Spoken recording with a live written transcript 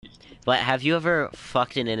But have you ever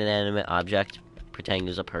fucked an inanimate object pretending it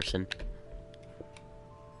was a person?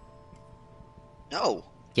 No.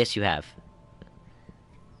 Yes, you have.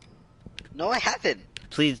 No, I haven't.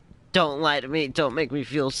 Please don't lie to me. Don't make me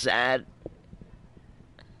feel sad.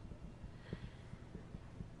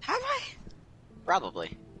 Have I?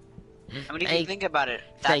 Probably. I mean, if you think about it,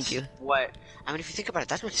 that's Thank you. what... I mean, if you think about it,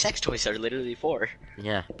 that's what sex toys are literally for.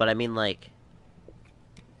 Yeah, but I mean, like...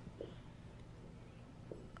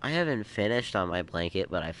 I haven't finished on my blanket,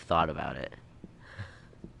 but I've thought about it.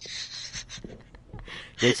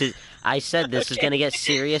 I said this is gonna get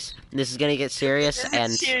serious. This is gonna get serious, This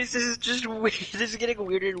and... is serious, this is just weird. This is getting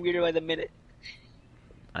weirder and weirder by the minute.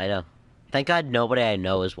 I know. Thank God nobody I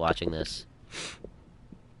know is watching this.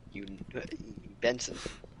 You... Benson.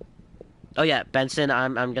 Oh yeah, Benson,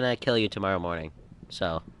 I'm gonna kill you tomorrow morning.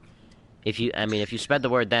 So, if you spread the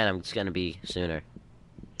word then, it's gonna be sooner.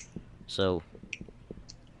 So...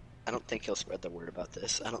 I don't think he'll spread the word about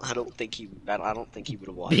this. I don't think he would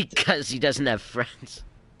have wanted to. Because he doesn't have friends.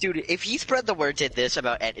 Dude, if he spread the word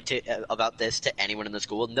about this to anyone in the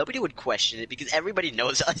school, nobody would question it because everybody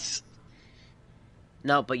knows us.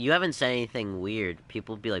 No, but you haven't said anything weird.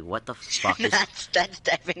 People would be like, "What the fuck is?" That's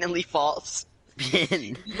definitely false.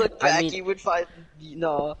 You Look back, you would find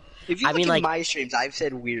no. If you look at my streams, I've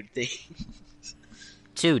said weird things.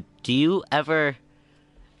 Dude, do you ever?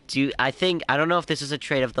 I don't know if this is a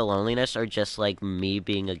trait of the loneliness or just like me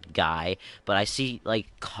being a guy, but I see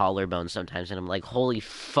like collarbones sometimes, and I'm like, "Holy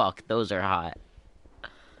fuck, those are hot."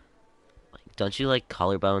 Like, don't you like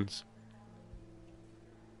collarbones?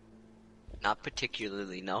 Not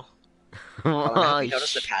particularly, no. Well, I hope you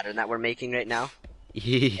notice the pattern that we're making right now,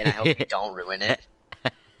 and I hope you don't ruin it.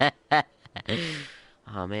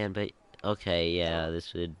 Oh man, but okay, yeah,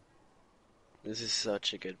 this would. This is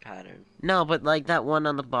such a good pattern. No, but like that one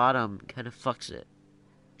on the bottom kind of fucks it.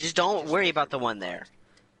 Just don't worry about the one there.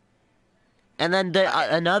 And then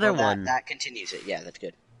another one. That continues it. Yeah, that's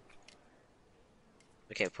good.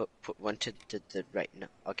 Okay, put one to the right. No.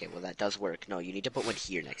 Okay, well that does work. No, you need to put one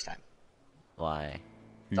here next time. Why?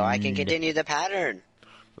 So I can continue the pattern.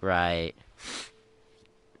 Right.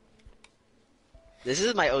 This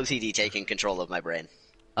is my OCD taking control of my brain.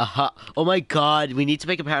 Oh my god, we need to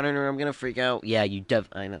make a pattern or I'm gonna freak out. Yeah, you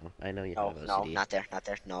I know you have OCD. No, not there,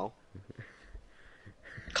 no.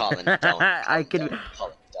 Colin, don't. I could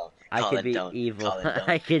be don't. evil. Colin, don't.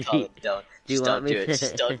 I could Colin, be... don't. Do you want me to...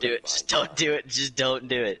 Just don't do it. Just don't do it. Just don't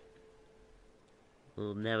do it.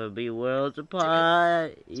 We'll never be worlds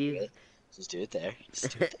apart. Just do it there.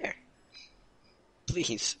 Just do it there.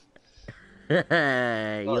 Please. Come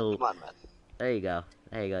on, man. There you go.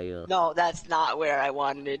 There you go, you. No, that's not where I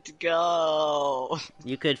wanted it to go.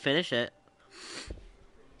 You could finish it.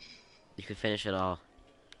 You could finish it all.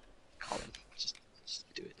 Colin, just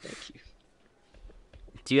do it. Thank you.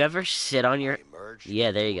 Do you ever sit on your...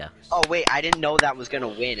 Yeah, there you go. Oh, wait, I didn't know that was gonna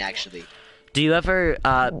win, actually. Do you ever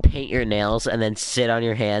paint your nails and then sit on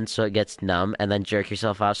your hand so it gets numb and then jerk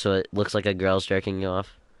yourself off so it looks like a girl's jerking you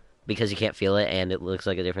off? Because you can't feel it and it looks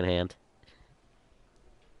like a different hand?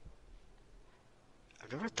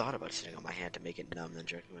 I've never thought about sitting on my hand to make it numb and then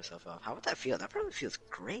jerking myself off. How would that feel? That probably feels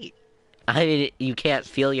great. I mean, you can't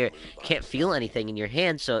feel anything in your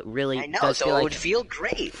hand, so it really I know, does so feel it would feel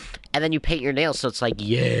great. And then you paint your nails, so it's like,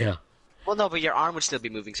 yeah. Well, no, but your arm would still be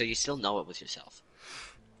moving, so you still know it was yourself.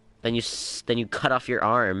 Then you cut off your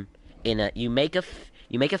arm you make a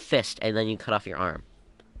fist and then you cut off your arm,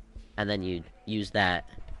 and then you use that.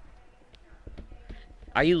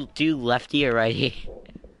 Do you lefty or righty?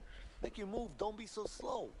 Make your move. Don't be so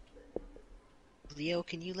slow. Leo,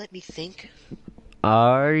 can you let me think?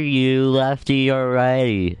 Are you lefty or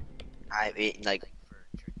righty? I mean, like...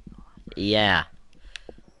 Yeah.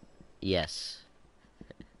 Yes.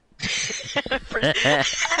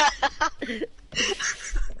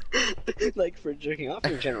 Like for jerking off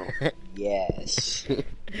in general? Yes.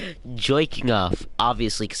 Joiking off,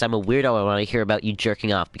 obviously, because I'm a weirdo. I want to hear about you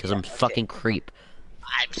jerking off because I'm fucking creep.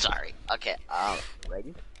 I'm sorry. Okay,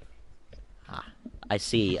 ready? I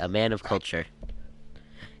see, a man of culture.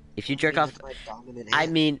 If you jerk off,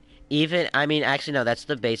 actually, no, that's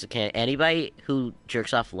the basic hand. Anybody who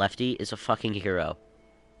jerks off lefty is a fucking hero,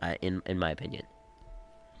 in my opinion.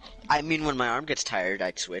 I mean, when my arm gets tired,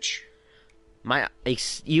 I'd switch.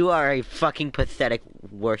 You are a fucking pathetic,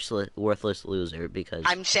 worthless loser because...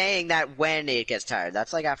 I'm saying that when it gets tired.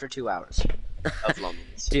 That's like after 2 hours of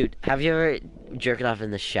loneliness. Dude, have you ever jerked off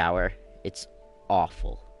in the shower? It's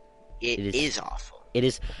awful. It is awful. It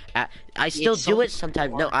is. I still do it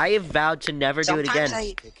sometimes. No, I have vowed to never do it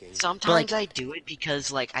again. Sometimes I do it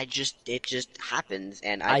because, like, it just happens,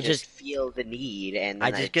 and I just feel the need, and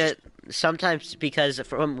then sometimes because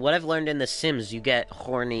from what I've learned in The Sims, you get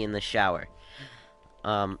horny in the shower.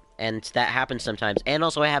 And that happens sometimes. And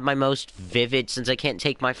also, I have my most vivid, since I can't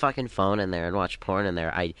take my fucking phone in there and watch porn in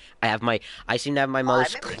there. I seem to have my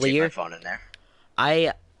most I've never clear. taken my phone in there.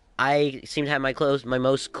 I seem to have my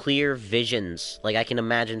most clear visions. Like I can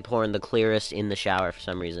imagine porn the clearest in the shower for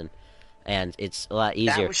some reason, and it's a lot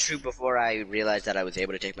easier. That was true before I realized that I was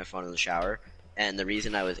able to take my phone in the shower. And the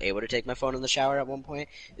reason I was able to take my phone in the shower at one point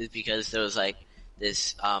is because there was like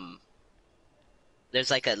this there's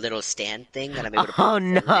like a little stand thing that I'm able to put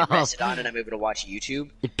and rest it on, and I'm able to watch YouTube.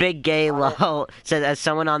 Big gay lol. So as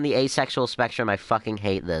someone on the asexual spectrum, I fucking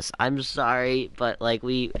hate this. I'm sorry, but like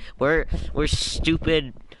we're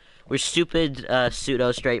stupid. We're stupid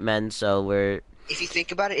pseudo straight men, so we're. If you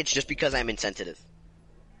think about it, it's just because I'm insensitive.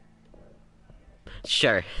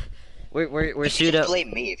 Sure. We're You pseudo. can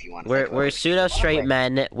blame me if you want. We're pseudo straight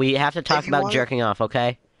men. We have to talk about jerking off,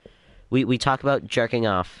 okay? We talk about jerking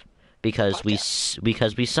off because we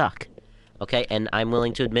suck, okay? And I'm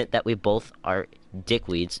willing to admit that we both are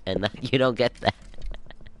dickweeds, and that you don't get that.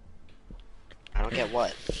 I don't get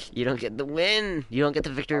what. You don't get the win. You don't get the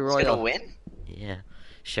victory royal. Gonna win? Yeah,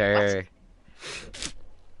 sure.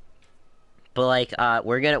 But like,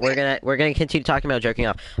 we're gonna continue talking about jerking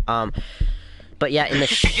off. But yeah, in the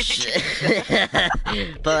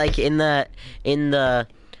but like in the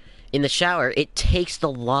shower, it takes the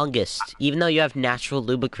longest. Even though you have natural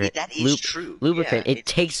lubricant, that is true. Lubricant, Yeah, it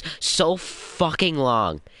takes so fucking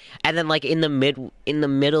long. And then like in the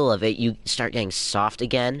middle of it, you start getting soft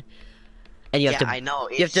again, and you have to. I know.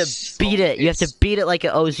 You have to beat it. You have to beat it like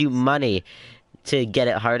it owes you money to get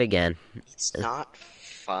it hard again. It's not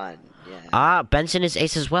fun. Yeah. Ah, Benson is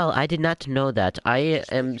ace as well. I did not know that. I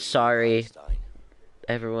am sorry,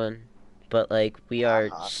 everyone, but like we are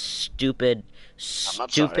stupid.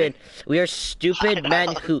 We are stupid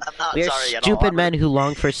men who men who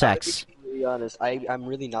long for sex. To be honest, I'm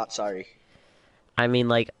really not sorry. I mean,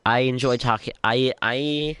 like I enjoy talking.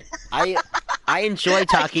 I enjoy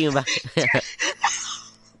talking about.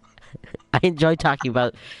 I enjoy talking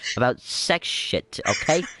about sex shit.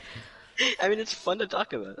 Okay. I mean, it's fun to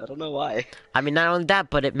talk about. I don't know why. I mean, not only that,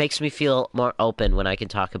 but it makes me feel more open when I can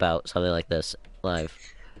talk about something like this live.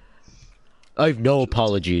 I have no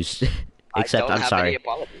apologies. Except I'm sorry. Any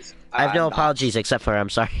apologies. I have no apologies except for I'm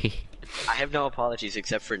sorry. I have no apologies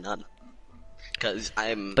except for none. Cause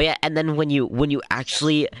I'm. But yeah, and then when you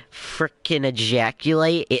actually frickin'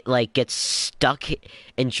 ejaculate, it like gets stuck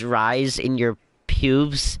and dries in your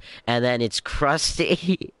pubes, and then it's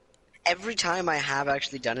crusty. Every time I have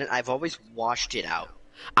actually done it, I've always washed it out.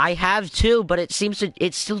 I have too, but it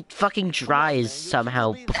still fucking dries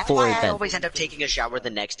somehow before That's why I then. always end up taking a shower the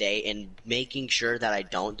next day and making sure that I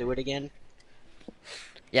don't do it again.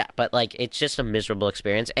 Yeah, but like it's just a miserable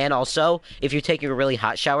experience. And also, if you're taking a really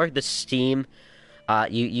hot shower, the steam,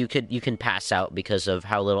 you can pass out because of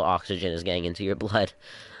how little oxygen is getting into your blood.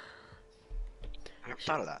 I never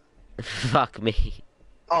thought of that. Fuck me.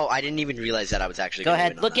 Oh, I didn't even realize that I was actually. Go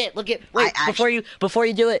ahead, look at. Wait, before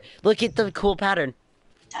you do it, look at the cool pattern.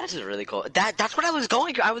 That is really cool. That's what I was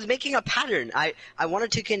going. I was making a pattern. I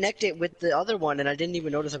wanted to connect it with the other one, and I didn't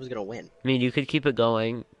even notice I was gonna win. I mean, you could keep it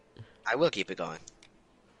going. I will keep it going.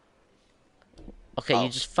 Okay, you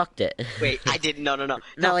just fucked it. Wait, I didn't. No. No,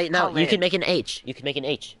 wait, no. You can make an H. You can make an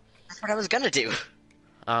H. That's what I was gonna do.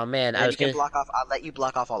 Oh man, And I was you gonna can block off. I'll let you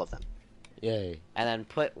block off all of them. Yay. And then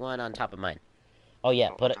put one on top of mine. Oh yeah,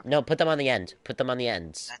 put them on the end. Put them on the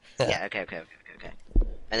ends. Yeah. Okay.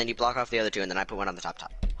 And then you block off the other two, and then I put one on the top.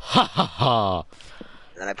 Ha ha ha.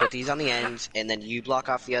 And then I put these on the ends, and then you block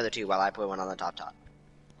off the other two while I put one on the top.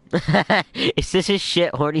 Is this a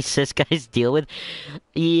shit horny cis guys deal with?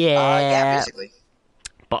 Yeah, basically.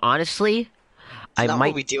 But honestly, It's not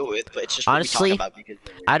what we deal with, but it's just honestly, what we talk about because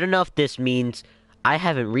I don't know if this means I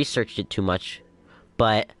haven't researched it too much,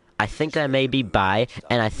 but I think I may be bi,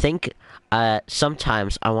 and I think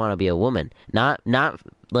sometimes I want to be a woman, not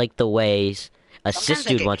like the ways a cis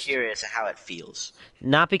dude wants. I'm curious at how it feels.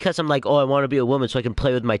 Not because I'm like, oh, I want to be a woman so I can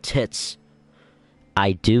play with my tits.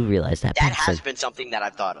 I do realize that. That has been something that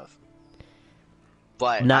I've thought of.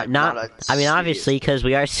 But not. I mean, obviously, because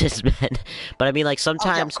we are cis men. But I mean, like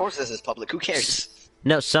sometimes. Oh, yeah, of course, this is public. Who cares?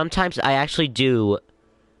 No, sometimes I actually do.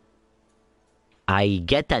 I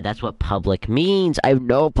get that. That's what public means. I have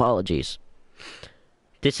no apologies.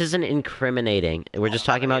 This isn't incriminating. We're just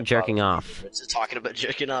talking about jerking off. We're just talking about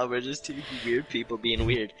jerking off. We're just two weird people being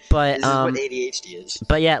weird. But this is what ADHD is.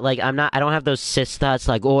 But yeah, like I don't have those cis thoughts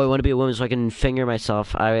like, oh, I want to be a woman so I can finger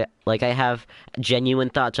myself. I have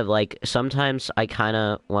genuine thoughts of like sometimes I kind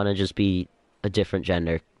of want to just be a different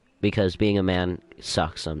gender. because being a man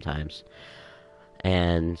sucks sometimes.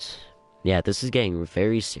 And yeah, this is getting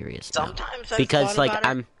very serious now. Sometimes I've Because thought like about it.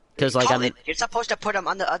 I'm because like Colin, I'm you're supposed to put them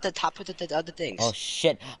on the top of the other things. Oh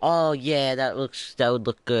shit. Oh yeah, that would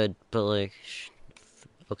look good, but like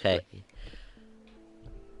okay.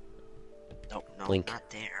 No, Blink. not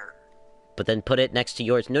there. But then put it next to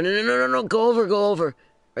yours. No. Go over.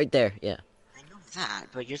 Right there. Yeah. I know that,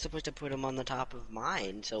 but you're supposed to put them on the top of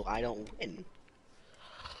mine, so I don't win.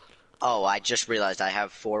 Oh, I just realized I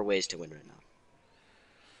have 4 ways to win right now.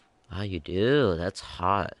 Ah, you do. That's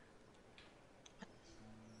hot.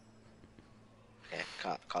 Okay,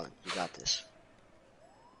 Colin, you got this.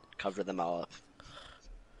 Cover them all up.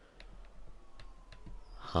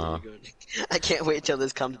 Huh. I can't wait till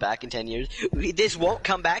this comes back in 10 years. This won't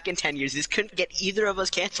come back in 10 years. This couldn't get either of us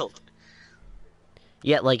canceled.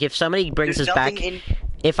 Yeah, like if somebody brings There's us back nothing in-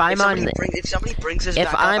 if I'm on if somebody brings us if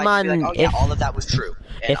back I'm up, I'd be on- like, oh yeah, if- all of that was true.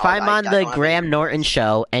 And if I'm on I the don't have Graham any- Norton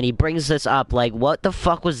show and he brings this up, like, what the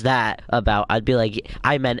fuck was that about? I'd be like,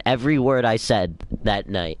 I meant every word I said that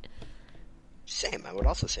night. Same, I would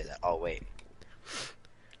also say that. Oh wait.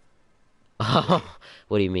 Oh,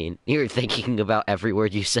 what do you mean? You're thinking about every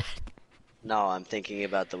word you said. No, I'm thinking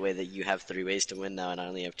about the way that you have 3 ways to win now and I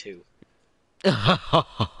only have 2. How?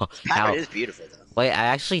 Pattern is beautiful though. Wait, I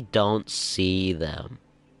actually don't see them.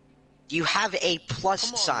 You have a plus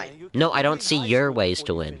Come on, sign. man, you No, can I don't win see high your school ways before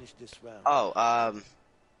to you win. finish this round. Oh,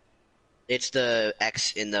 it's the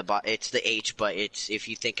X in the it's the H, but it's if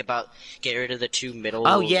you think about get rid of the 2 middle.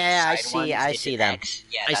 Oh, yeah, I side see- ones, I it's see an them. X.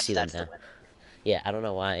 Yeah, I that's, see them that's the now. winner. Yeah, I don't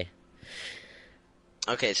know why.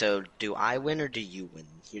 Okay, so do I win or do you win?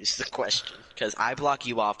 Here's the question. Because I block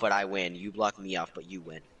you off, but I win. You block me off, but you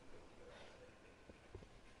win.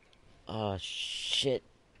 Oh shit.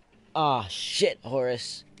 Oh shit,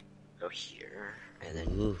 Horace. Go here, and then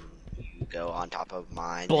Ooh. you go on top of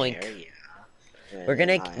mine. Boink. There, yeah. And We're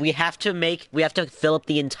gonna I- we have to fill up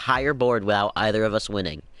the entire board without either of us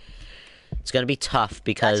winning. It's gonna be tough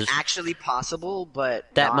because That's actually possible, but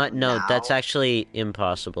that not might no, now. that's actually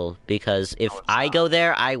impossible because if No, it's I not. go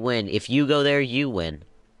there, I win. If you go there, you win.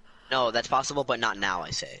 No, that's possible, but not now. I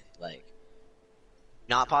say like,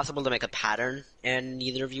 not possible to make a pattern, and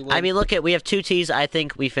neither of you win. I mean, look at we have 2 T's. I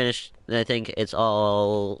think we finished. I think it's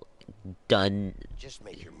all done. Just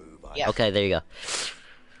make your move. Yeah. Okay, there you go.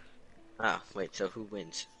 Oh wait, so who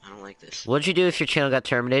wins? I don't like this. What'd you do if your channel got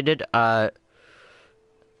terminated?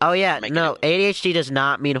 Oh yeah, Make it no, a- ADHD does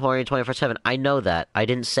not mean horny 24/7. I know that. I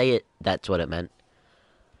didn't say it. That's what it meant.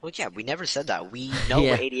 Well, yeah, we never said that. We know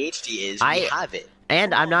Yeah. what ADHD is. I- We have it.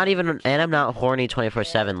 And I'm not horny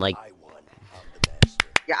 24/7. Like, I won. I'm the master.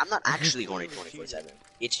 Yeah, I'm not actually horny 24/7.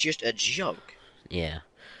 It's just a joke. yeah.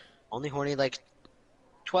 Only horny like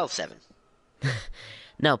 12/7.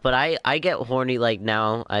 No, but I get horny like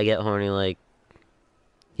now. I get horny like.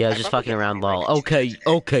 Yeah, I was I just probably fucking get around, horny lol. like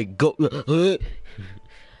Okay, go.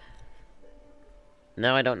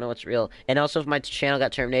 Now I don't know what's real. And also, if my channel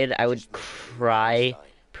got terminated, I would cry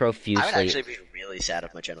profusely. I would actually be really sad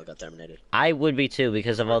if my channel got terminated. I would be too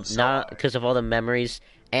because of all so not hard. because of all the memories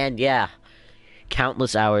and yeah,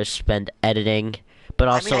 countless hours spent editing. But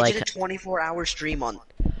also I like did a 24-hour stream on.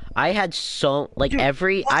 I had so like Dude,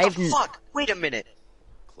 every what I've the fuck? Wait a minute,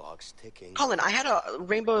 Clock's ticking. Colin. I had a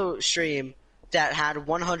rainbow stream that had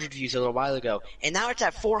 100 views a little while ago, and now it's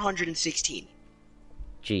at 416.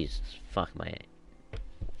 Jesus fuck my.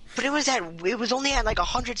 But it was only at like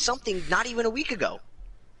 100 something, not even a week ago.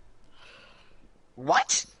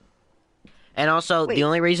 What? And also, Wait. the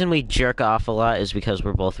only reason we jerk off a lot is because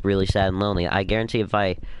we're both really sad and lonely. I guarantee if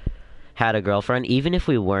I had a girlfriend, even if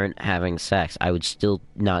we weren't having sex, I would still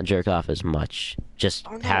not jerk off as much. Just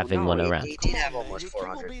Oh, no, having no, one it- around. It did have Come on, almost man, you keep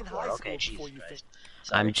on 400 being before. high Okay, school before Jesus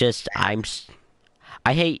you Christ.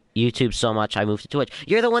 I hate YouTube so much. I moved to Twitch.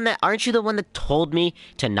 Aren't you the one that told me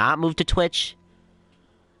to not move to Twitch?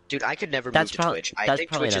 Dude, I could never That's move to prob- Twitch. I that's think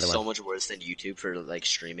probably Twitch is another so one. much worse than YouTube for like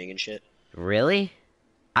streaming and shit. Really?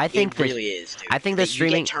 I think It that- really is, dude. I think the That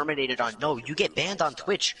streaming- You get terminated on. No, you get banned on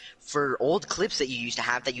Twitch for old clips that you used to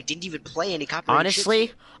have that you didn't even play any copyright. honestly, you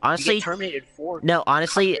honestly, get terminated for. no,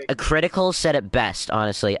 honestly, copyright. Critical said it best.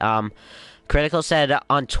 Honestly, Critical said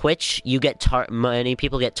on Twitch you get many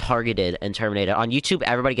people get targeted and terminated. On YouTube,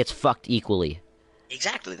 everybody gets fucked equally.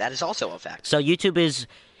 Exactly, that is also a fact. So YouTube is,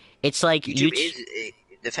 it's like YouTube is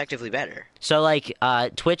effectively better. So like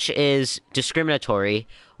Twitch is discriminatory,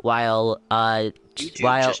 while YouTube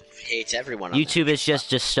just hates everyone. On YouTube that. is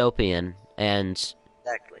just dystopian, and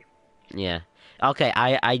Exactly. yeah. Okay,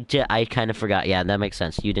 I kind of forgot. Yeah, that makes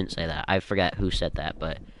sense. You didn't say that. I forgot who said that,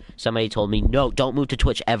 but somebody told me no, don't move to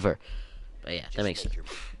Twitch ever. But yeah, that makes sense.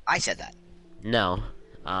 I said that. No,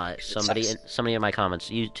 Somebody in my comments,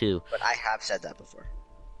 you too. But I have said that before.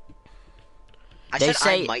 They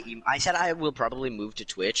I said I will probably move to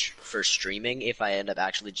Twitch for streaming if I end up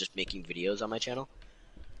actually just making videos on my channel.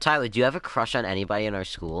 Tyler, do you have a crush on anybody in our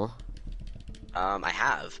school? I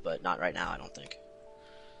have, but not right now. I don't think.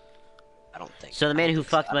 So the man who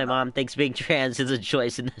fucked my mom thinks being trans is a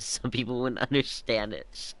choice, and some people wouldn't understand it.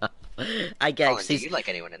 So I get. Colin, do you like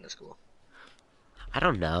anyone in the school? I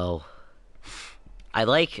don't know. I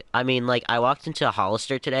walked into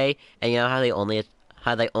Hollister today, and you know how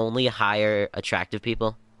they only hire attractive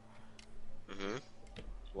people? Mm-hmm.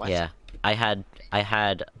 What? Yeah. I had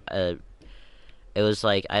a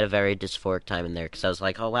very dysphoric time in there, because I was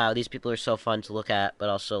like, oh wow, these people are so fun to look at, but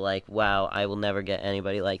also like, wow, I will never get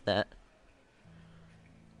anybody like that.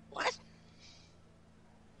 What?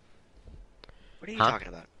 What are you talking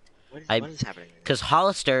about? What is happening? Because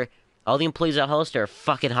Hollister, all the employees at Hollister are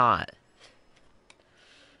fucking hot.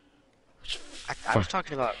 I was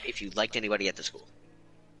talking about if you liked anybody at the school.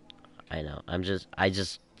 I know. I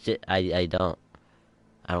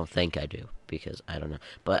don't think I do, because I don't know.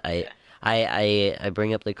 But I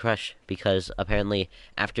bring up the crush because apparently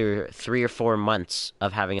after 3 or 4 months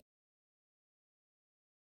of having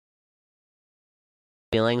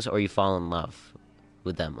feelings, or you fall in love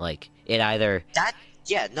with them, like it either that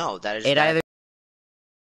is it either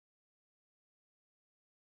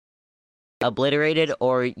obliterated,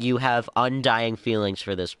 or you have undying feelings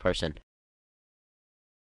for this person.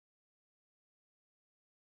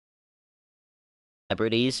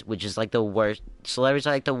 Celebrities, which is like the worst. Celebrities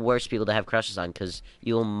are like the worst people to have crushes on, because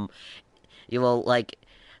you have like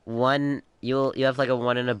a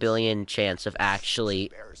 1 in a billion chance of actually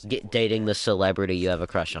dating the celebrity you have a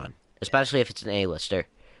crush on, especially if it's an A-lister.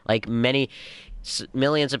 Like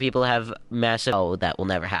millions of people have massive. Oh, that will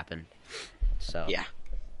never happen. So yeah.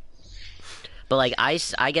 But like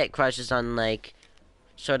I get crushes on like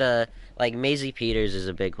sort of like Maisie Peters is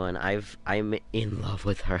a big one. I'm in love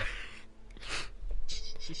with her.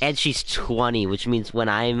 And she's 20, which means when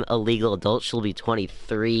I'm a legal adult, she'll be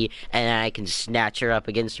 23, and I can snatch her up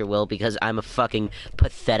against her will because I'm a fucking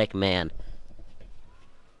pathetic man.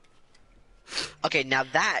 Okay, now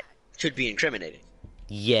that could be incriminating.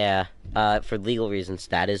 Yeah, for legal reasons,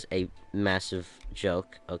 that is a massive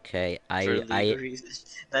joke. Okay,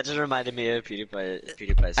 reasons. That just reminded me of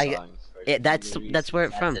PewDiePie's song. That's where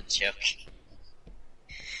it's from. That's a joke.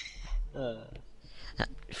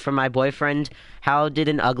 For my boyfriend, how did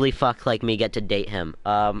an ugly fuck like me get to date him?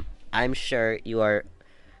 I'm sure you are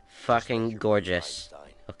fucking gorgeous.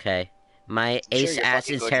 Okay, my ace ass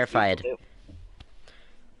is terrified.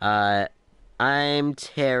 I'm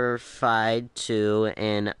terrified too,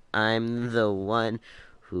 and I'm the one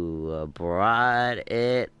who brought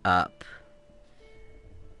it up.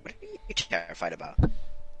 What are you terrified about?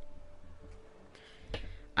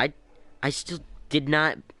 I still did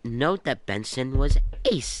not note that Benson was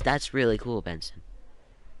ace. That's really cool, Benson.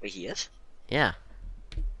 Wait, he is? Yeah.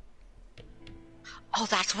 Oh,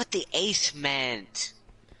 that's what the ace meant.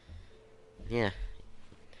 Yeah.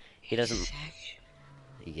 He doesn't.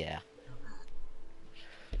 Yeah.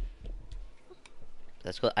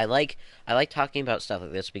 That's cool. I like talking about stuff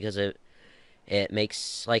like this because it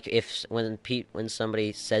makes like when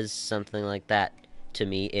somebody says something like that to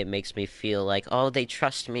me, it makes me feel like, oh, they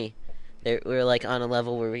trust me. We're like on a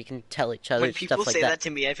level where we can tell each other when stuff like that. When people say that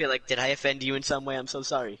to me, I feel like, did I offend you in some way? I'm so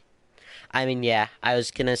sorry. I mean, yeah, I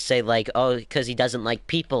was gonna say like, oh, because he doesn't like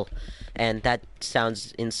people, and that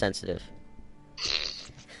sounds insensitive.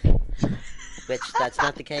 Which that's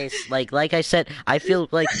not the case. Like I said, I feel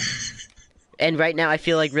like, and right now I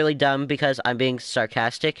feel like really dumb because I'm being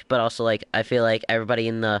sarcastic, but also like I feel like everybody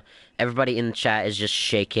in the chat is just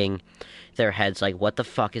shaking their heads like, what the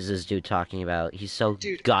fuck is this dude talking about? He's so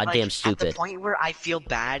goddamn stupid. At the point where I feel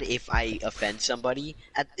bad if I offend somebody,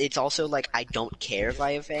 it's also like I don't care if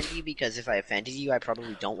I offend you, because if I offended you, I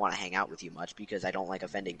probably don't want to hang out with you much because I don't like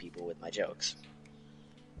offending people with my jokes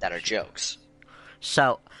that are jokes.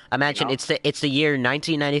 So imagine it's the year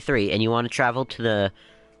 1993, and you want to travel to the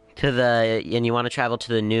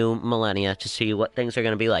new millennia to see what things are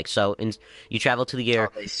going to be like. So you travel to the year.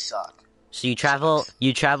 Oh, they suck. So you travel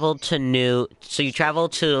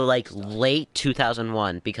to like late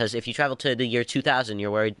 2001, because if you travel to the year 2000,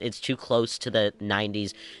 you're worried it's too close to the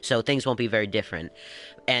 90s, so things won't be very different.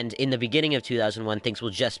 And in the beginning of 2001, things will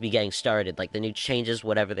just be getting started. Like the new changes,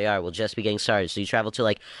 whatever they are, will just be getting started. So you travel to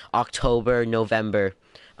like October, November.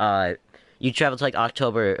 You travel to like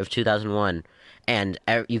October of 2001, and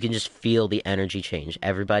you can just feel the energy change.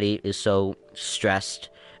 Everybody is so stressed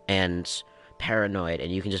and paranoid,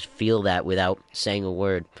 and you can just feel that without saying a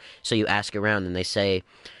word. So you ask around, and they say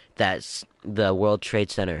that the World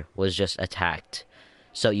Trade Center was just attacked.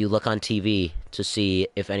 So you look on TV to see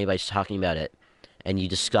if anybody's talking about it, and you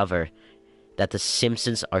discover that The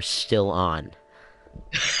Simpsons are still on.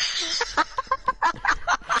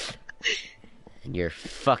 And you're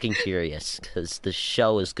fucking furious, because the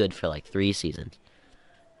show is good for like 3 seasons.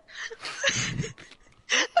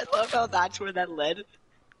 I love how that's where that led.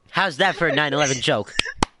 How's that for a 9/11 joke?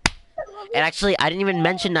 And actually, I didn't even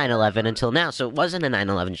mention 9/11 until now, so it wasn't a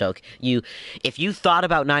 9/11 joke. If you thought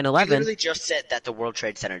about You 9/11... literally just said that the World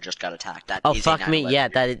Trade Center just got attacked. That Oh, is a fuck me,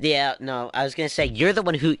 9/11 yeah, no, I was gonna say, you're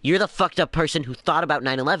the fucked up person who thought about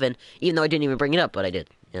 9/11, even though I didn't even bring it up, but I did.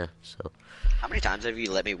 Yeah, so... How many times have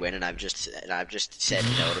you let me win and I've just said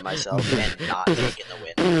no to myself and not taken the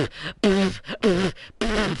win?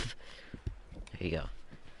 There you go.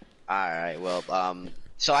 Alright, well,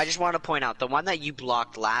 so I just want to point out, the one that you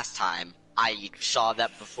blocked last time, I saw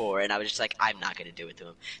that before, and I was just like, I'm not going to do it to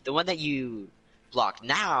him. The one that you blocked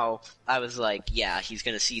now, I was like, yeah, he's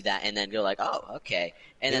going to see that, and then go like, oh, okay.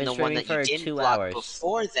 And then the one that you didn't block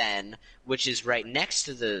before then, which is right next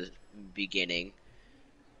to the beginning,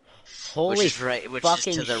 Holy which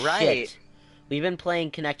fucking is to the shit. right. We've been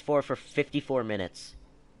playing Connect 4 for 54 minutes.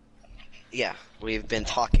 Yeah, we've been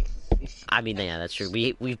talking. I mean, yeah, that's true.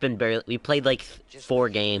 We played like 4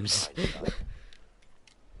 games.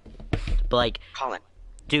 But like, Colin.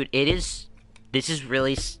 dude, this is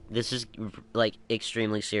like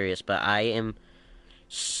extremely serious, but I am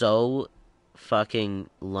so fucking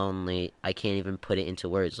lonely. I can't even put it into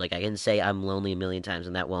words. Like, I can say I'm lonely a million times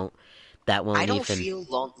and that won't I don't even feel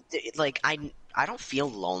lonely. Like, I don't feel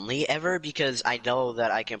lonely ever because I know that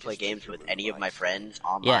I can play games with any of my friends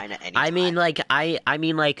online at any time. I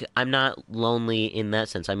mean like I'm not lonely in that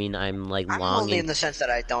sense. I mean I'm like I'm longing. lonely in the sense that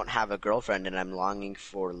I don't have a girlfriend and I'm longing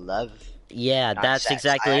for love. Yeah, that's sex.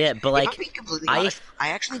 exactly it. But If like I'm being completely honest, I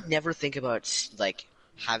actually never think about like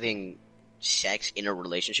having sex in a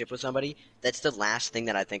relationship with somebody. That's the last thing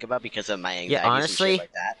that I think about because of my anxiety honestly, and shit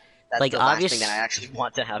like that. That's like, the last thing that I actually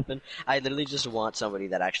want to happen. I literally just want somebody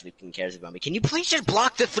that actually cares about me. Can you please just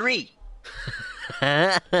block the 3?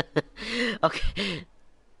 Okay.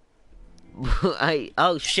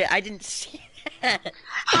 Oh shit, I didn't see that.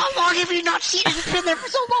 How long have you not seen it? It's been there for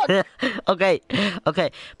so long.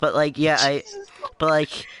 Okay, but like, yeah, but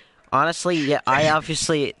like, honestly, yeah, I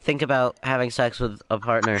obviously think about having sex with a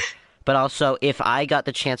partner, but also if I got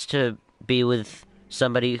the chance to be with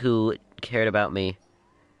somebody who cared about me,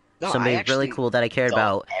 No, somebody really cool that I cared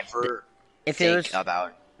about. Ever if think it was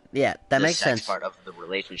about yeah, that the makes sex sense. part of the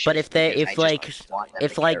relationship. But if want them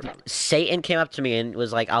to care about me. Satan came up to me and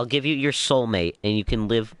was like, "I'll give you your soulmate, and you can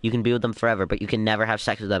be with them forever, but you can never have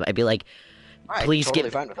sex with them," I'd be like, Alright, "Please totally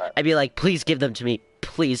give." fine with that. I'd be like, "Please give them to me,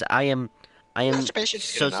 please. I am Masturbation's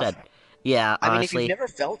so good enough. sad." Yeah, I mean, if honestly. you've never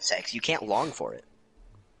felt sex, you can't long for it.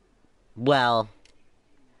 Well,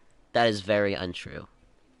 that is very untrue.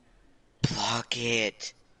 Block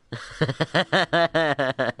it. I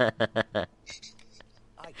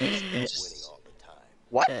guess I'm winning all the time.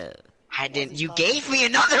 What? I didn't. You gave me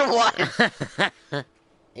another one.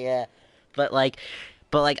 Yeah, but like,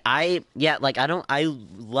 I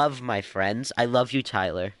love my friends. I love you,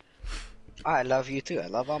 Tyler. I love you too. I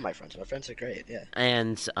love all my friends. My friends are great. Yeah.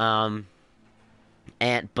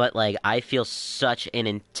 But like, I feel such an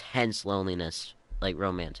intense loneliness, like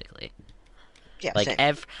romantically. Yeah. Like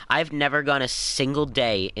Same. I've never gone a single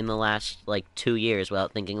day in the last like 2 years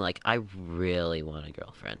without thinking like I really want a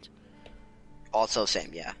girlfriend. Also, same.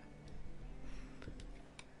 Yeah.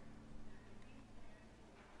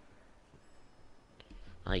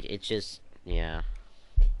 Like it's just yeah.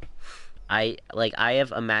 I've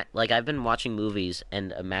been watching movies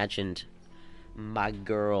and imagined my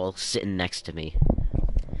girl sitting next to me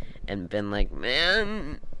and been like,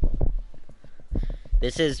 man,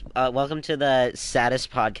 this is welcome to the saddest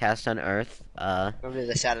podcast on earth. Probably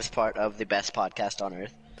the saddest part of the best podcast on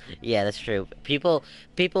earth. Yeah, that's true. People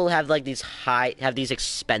have like these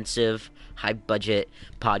expensive, high budget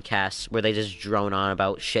podcasts where they just drone on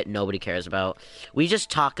about shit nobody cares about. We just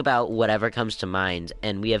talk about whatever comes to mind,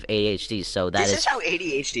 and we have ADHD, so This is how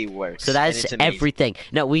ADHD works. so that's and it's amazing. everything.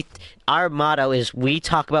 No, our motto is we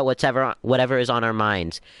talk about whatever is on our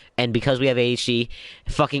minds, and because we have ADHD,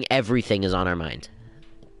 fucking everything is on our mind.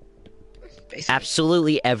 Basically.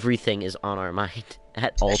 Absolutely everything is on our mind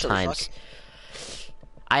at all Especially times. fucking.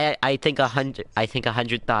 I think 100. I think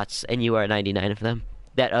 100 thoughts, and you are 99 of them.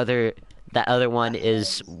 That other one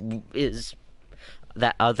is.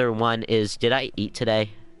 That other one is. Did I eat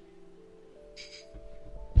today?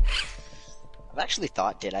 I've actually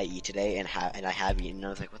thought, did I eat today? And I have eaten. And I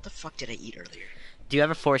was like, what the fuck did I eat earlier? Do you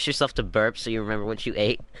ever force yourself to burp so you remember what you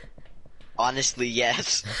ate? Honestly,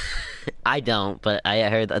 yes. I don't, but I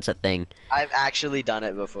heard that's a thing. I've actually done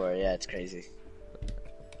it before. Yeah, it's crazy.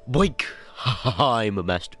 Boink! I'm a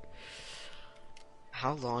master.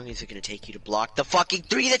 How long is it gonna take you to block the fucking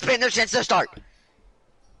 3 that's been there since the start?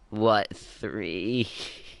 What, 3?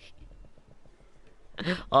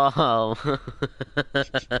 Oh.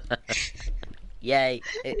 Yay.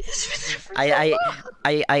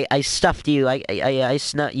 I stuffed you. I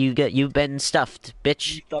snuck you've been stuffed,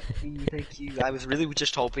 bitch. Thank you. I was really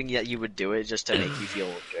just hoping that you would do it just to make you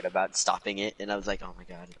feel good about stopping it, and I was like, oh my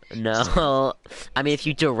god. No. I mean, if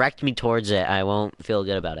you direct me towards it, I won't feel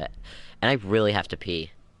good about it. And I really have to pee.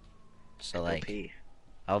 So, like, pee.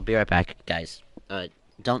 I'll be right back, guys.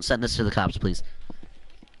 Don't send this to the cops, please.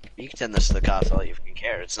 You can send this to the cops all you fucking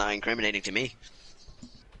care. It's not incriminating to me.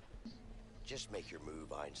 Just make your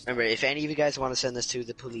move, Einstein. Remember, if any of you guys want to send this to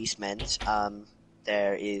the policemen,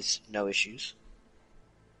 there is no issues.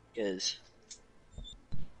 Because...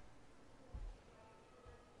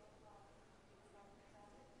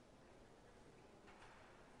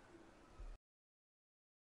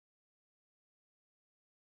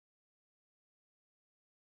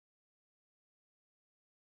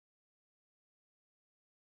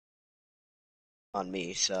 on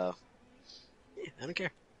me, so... yeah, I don't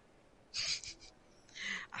care.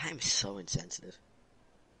 I'm so insensitive.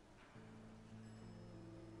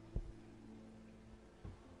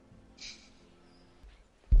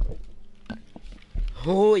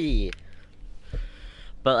 Hoi.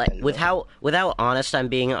 But like, with how honest I'm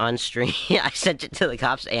being on stream, I sent it to the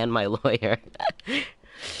cops and my lawyer.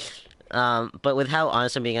 But with how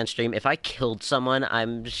honest I'm being on stream, if I killed someone,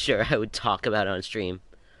 I'm sure I would talk about it on stream.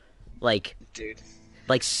 Like, Dude.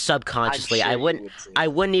 like subconsciously, I'm sure I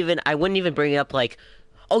wouldn't even bring it up like,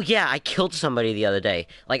 oh yeah, I killed somebody the other day.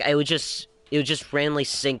 Like, it would just randomly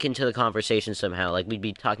sink into the conversation somehow. Like, we'd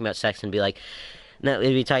be talking about sex and be like, no,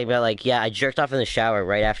 we'd be talking about like, yeah, I jerked off in the shower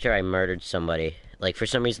right after I murdered somebody. Like, for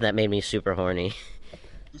some reason that made me super horny.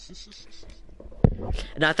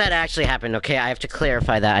 Not that actually happened, okay? I have to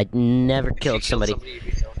clarify that. I never killed somebody. You'd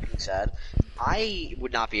be so fucking sad. I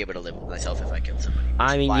would not be able to live with myself if I killed somebody.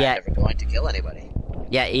 I mean, why yeah. I'm never going to kill anybody.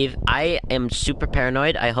 Yeah, Eve, I am super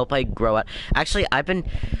paranoid. I hope I grow up. Actually, like,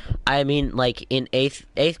 in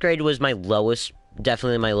 8th grade was my lowest,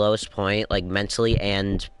 definitely my lowest point, like, mentally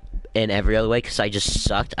and in every other way, because I just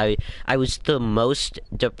sucked. I was the most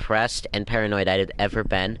depressed and paranoid I had ever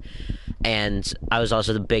been, and I was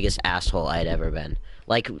also the biggest asshole I had ever been.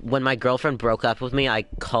 Like, when my girlfriend broke up with me, I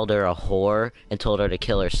called her a whore and told her to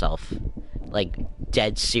kill herself. Like,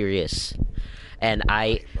 dead serious. And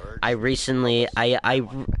I recently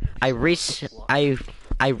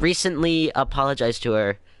apologized to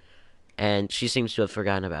her, and she seems to have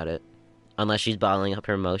forgotten about it, unless she's bottling up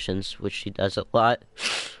her emotions, which she does a lot.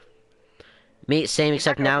 Me, same,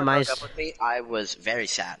 except now my. Broke up with me, I was very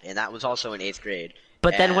sad, and that was also in 8th grade.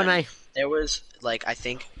 But then when there was like I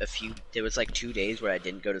think there was like 2 days where I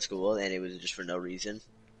didn't go to school, and it was just for no reason.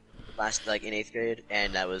 Last like in 8th grade,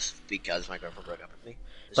 and that was because my girlfriend broke up with me.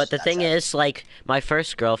 But the thing is, like, my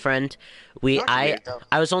first girlfriend, I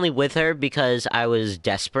was only with her because I was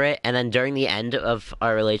desperate, and then during the end of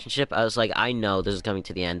our relationship, I was like, I know this is coming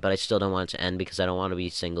to the end, but I still don't want it to end because I don't want to be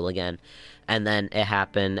single again. And then it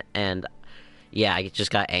happened, and yeah, I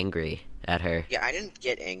just got angry at her. Yeah, I didn't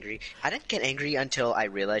get angry. I didn't get angry until I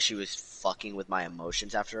realized she was fucking with my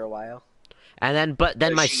emotions after a while. And then, but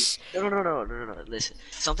then No. Listen,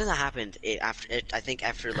 something that happened I think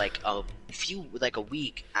after like a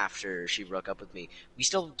week after she broke up with me, we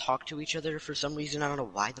still talked to each other for some reason. I don't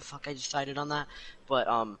know why the fuck I decided on that, but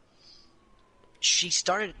she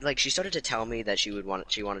started to tell me that she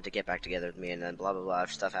wanted to get back together with me, and then blah blah blah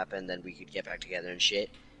stuff happened. Then we could get back together and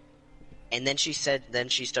shit. And then she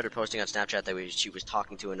started posting on Snapchat that she was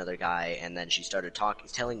talking to another guy, and then she started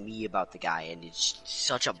telling me about the guy, and it's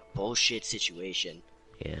such a bullshit situation.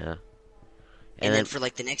 Yeah. And then for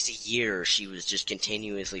like the next year, she was just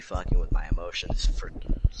continuously fucking with my emotions for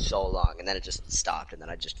so long, and then it just stopped, and then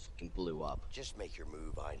I just fucking blew up. Just make your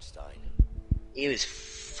move, Einstein. It was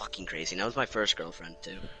fucking crazy. And that was my first girlfriend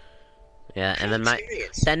too. Yeah, and then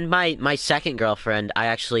my second girlfriend, I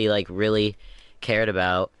actually like really cared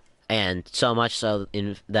about. And so much so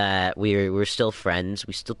in that we're still friends,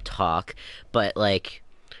 we still talk, but like,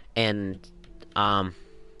 and but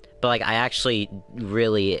like I actually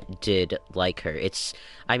really did like her.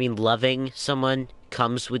 I mean, loving someone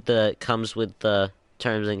comes with the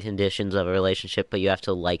terms and conditions of a relationship, but you have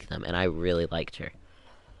to like them, and I really liked her.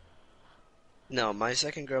 No, my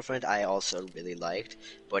second girlfriend I also really liked,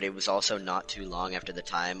 but it was also not too long after the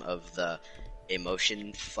time of the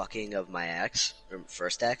emotion fucking of my ex, or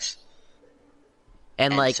first ex.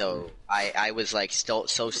 And And like, so I was like still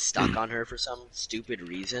so stuck on her for some stupid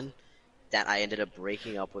reason that I ended up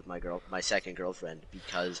breaking up with my second girlfriend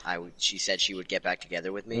because she said she would get back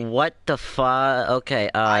together with me. what the fuck? Okay,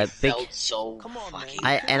 I big. felt so Come on, man. fucking You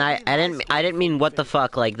bad. can't leave high school I didn't mean before what you the finish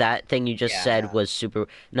fuck. Like that thing you just Yeah, said yeah. was super.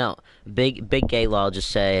 No, big gay law just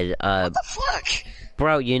said, What the fuck?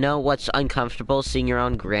 bro. You know what's uncomfortable? Seeing your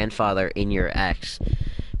own grandfather in your ex.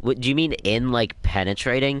 What do you mean in like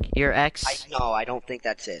penetrating your ex? No, I don't think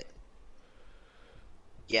that's it.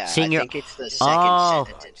 Yeah, Seeing I your- think it's the second Oh.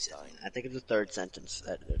 sentence. I think it's the third sentence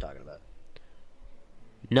that they're talking about.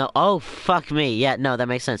 No. Oh fuck me. Yeah. No, that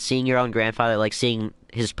makes sense. Seeing your own grandfather, like seeing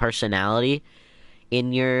his personality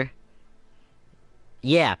in your.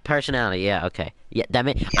 Yeah, personality. Yeah, okay. Yeah, that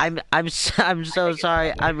may. I'm so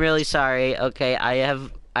sorry. I'm really sorry. Okay, I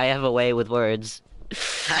have a way with words.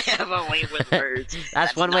 I have a way with words.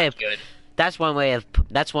 That's one way not of- good. That's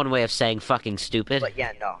one way of saying fucking stupid. But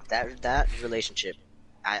yeah, no, that relationship,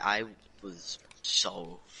 I was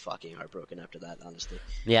so fucking heartbroken after that, honestly.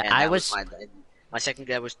 Yeah, And I that was. my second.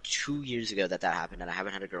 That was 2 years ago that happened, and I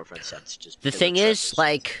haven't had a girlfriend since. Just The because thing of is, trust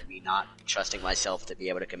like, me not trusting myself to be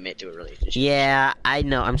able to commit to a relationship. yeah, I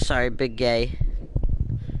know. I'm sorry, big gay.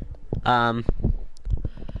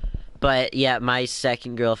 But yeah, my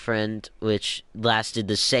second girlfriend, which lasted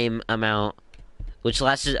the same amount,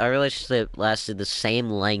 our relationship lasted the same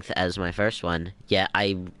length as my first one. Yeah,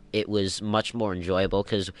 it was much more enjoyable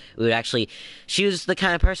because we would actually, she was the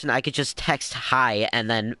kind of person I could just text hi and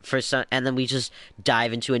then we just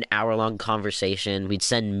dive into an hour-long conversation. We'd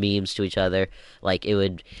send memes to each other, like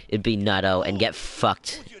it'd be nutto and get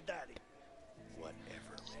fucked. Who's your daddy? Whatever,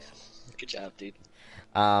 man. Good job, dude.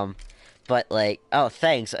 But like, oh,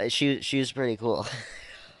 thanks. She was pretty cool.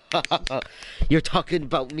 You're talking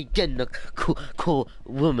about me getting a cool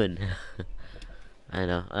woman. I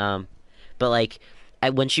know. But like,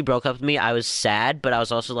 when she broke up with me, I was sad, but I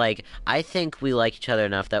was also like, I think we like each other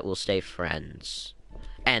enough that we'll stay friends.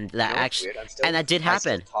 And that You know what's actually, weird? I'm still- and that did I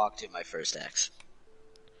still happen. talk to my first ex.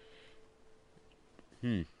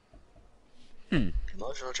 Hmm.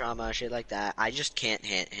 Emotional trauma, shit like that. I just can't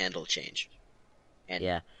handle change. And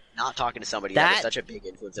Yeah. not talking to somebody that was That- such a big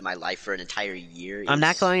influence in my life for an entire year. I'm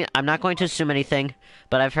not is- going to assume anything,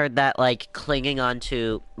 but I've heard that like clinging on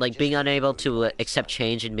to, like being unable to accept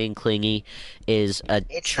change and being clingy is a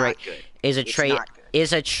It's trait. not good. Is a It's trait. not good.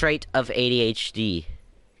 Is a trait of ADHD.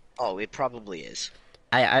 Oh, it probably is.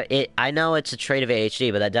 I know it's a trait of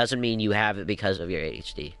ADHD, but that doesn't mean you have it because of your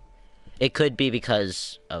ADHD. It could be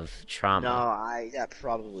because of trauma. No, that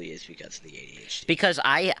probably is because of the ADHD. Because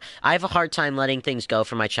I have a hard time letting things go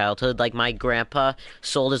from my childhood. Like my grandpa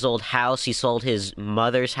sold his old house. He sold his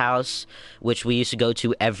mother's house, which we used to go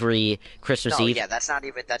to every Christmas No, Eve. yeah, that's not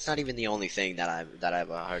even the only thing that I have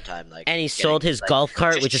a hard time like. And he getting, sold his like, golf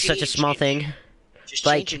cart, just which is such a change small in- thing. Just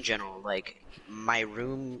like- change in general, like my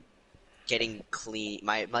room getting clean.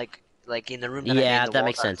 My like in the room that I Yeah, made, the that walls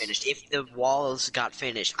makes aren't sense. Finished. If the walls got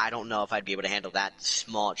finished, I don't know if I'd be able to handle that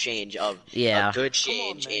small change of Yeah. a good Come on,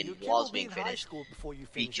 change man. in You walls can't be being in high finished. school before you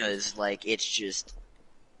finish Because like it's just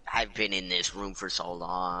I've been in this room for so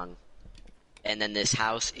long, and then this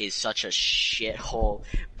house is such a shithole,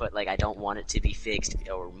 but like I don't want it to be fixed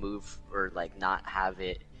or move or like not have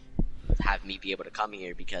me be able to come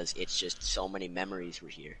here because it's just so many memories were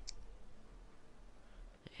here,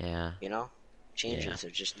 Yeah. you know. Changes are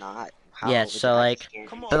just not how Yeah, the so, life like, can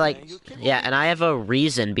Come be. on, But like, man, you can't yeah, be- and I have a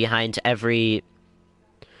reason behind every.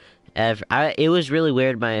 It was really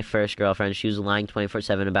weird. My first girlfriend, she was lying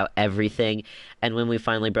 24/7 about everything, and when we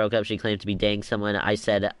finally broke up, she claimed to be dating someone. I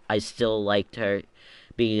said I still liked her,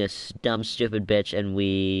 being a dumb, stupid bitch,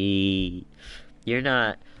 and you're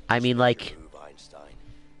not. I mean, like, Move, Einstein.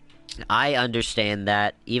 I understand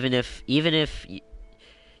that even if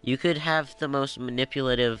you could have the most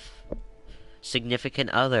manipulative significant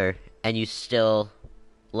other and you can still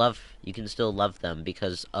love them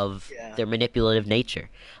because of Yeah. their manipulative nature.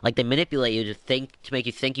 Like they manipulate you to make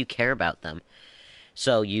you think you care about them.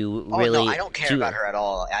 So you Oh really no, I don't care about her at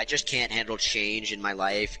all. I just can't handle change in my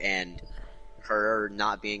life, and her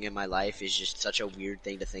not being in my life is just such a weird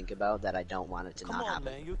thing to think about that I don't want it to Come not on, happen.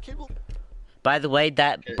 man. You kid will... By the way,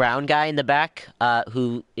 that brown guy in the back,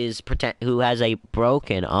 who has a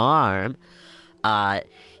broken arm,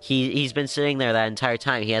 he's been sitting there that entire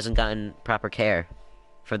time. He hasn't gotten proper care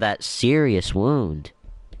for that serious wound.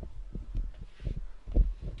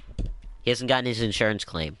 He hasn't gotten his insurance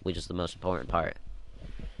claim, which is the most important part.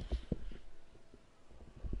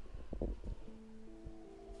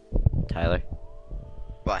 Tyler?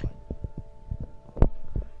 What?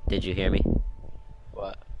 Did you hear me?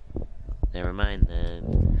 What? Never mind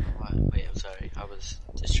then. What? Wait, I'm sorry. I was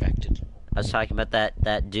distracted. I was talking about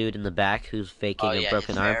that dude in the back who's faking Oh a yeah, broken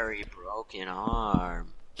his arm. very broken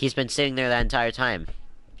arm. He's been sitting there that entire time. He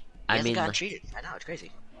I hasn't mean, gotten treated. I know, it's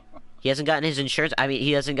crazy. he hasn't gotten his insurance. I mean,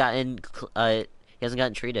 he hasn't gotten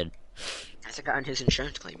treated. He hasn't gotten his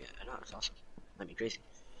insurance claim yet. I know, it's awesome. I mean, crazy.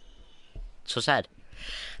 So sad.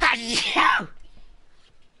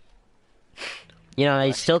 You know,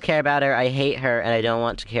 I still care about her. I hate her, and I don't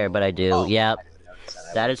want to care, but I do. Oh, Yep, I didn't notice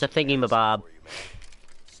that. that is a thingy, Bob.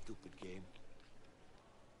 Stupid game.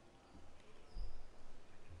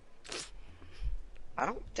 I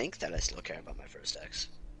don't think that I still care about my first ex.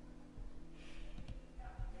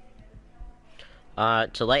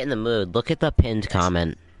 To lighten the mood, look at the pinned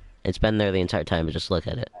comment. It's been there the entire time, but just look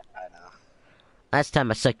at it. I know. Last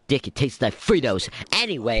time I sucked dick, it tasted like Fritos.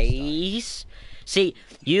 Anyways, see,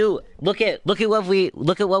 you look at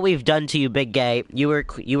what we've done to you, big gay. You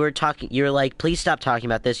were talking. You were like, please stop talking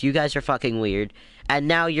about this. You guys are fucking weird, and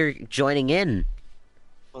now you're joining in.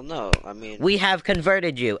 Well, no, I mean... We have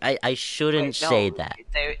converted you. I shouldn't Wait, no, say that.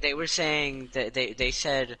 They were saying that they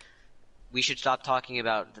said we should stop talking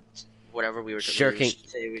about whatever we were Shirking.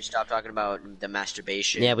 We should stop talking about the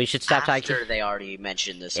masturbation. Yeah, we should stop after talking. they already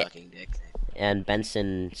mentioned the sucking dick thing. And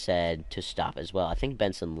Benson said to stop as well. I think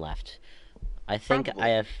Benson left. I think Probably. I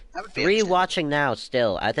have That would be 3 understandable. watching now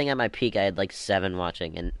still. I think at my peak I had like 7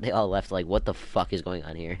 watching, and they all left like, what the fuck is going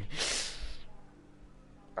on here?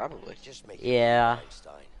 Probably. Just make Yeah. it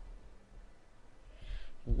Einstein.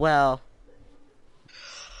 Well,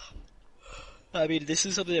 I mean, this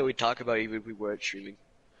is something that we talk about even if we weren't streaming.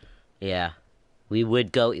 yeah. We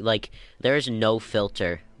would go, like, there is no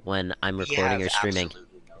filter when I'm recording or streaming.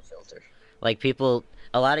 Absolutely no filter. Like, people,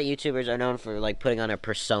 a lot of YouTubers are known for, like, putting on a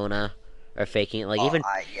persona or faking it. Like, even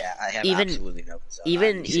I have even- absolutely no filter.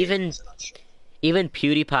 even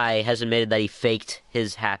PewDiePie has admitted that he faked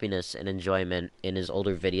his happiness and enjoyment in his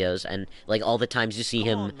older videos, and like all the times you see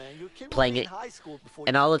him playing it,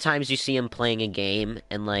 and all the times you see him playing a game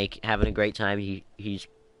and like having a great time, he's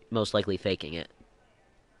most likely faking it.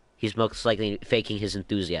 He's most likely faking his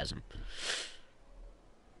enthusiasm.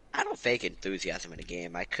 I don't fake enthusiasm in a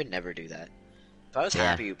game. I could never do that. If I was Yeah.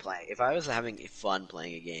 happy playing, if I was having fun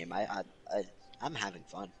playing a game, I'm having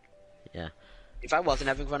fun. Yeah. If I wasn't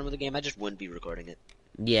having fun with a game, I just wouldn't be recording it.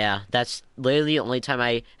 Yeah, that's literally the only time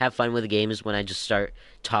I have fun with a game is when I just start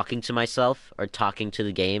talking to myself or talking to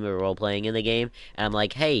the game or role playing in the game, and I'm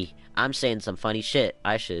like, hey, I'm saying some funny shit.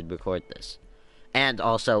 I should record this. And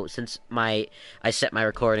also, since I set my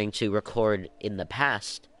recording to record in the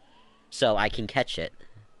past, so I can catch it,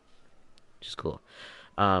 which is cool.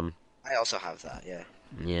 I also have that, yeah.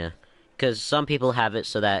 Yeah. Because some people have it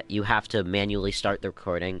so that you have to manually start the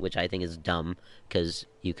recording, which I think is dumb, because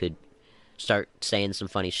you could start saying some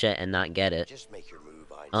funny shit and not get it. Just make your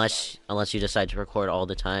move, Einstein. Unless you decide to record all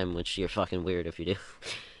the time, which you're fucking weird if you do.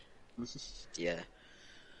 Yeah.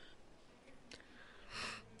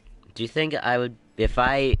 Do you think I would, if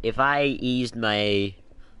I eased my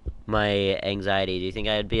anxiety, do you think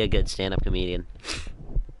I would be a good stand-up comedian?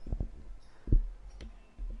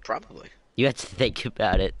 Probably. You have to think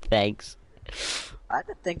about it. Thanks. I had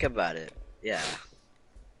to think about it. Yeah.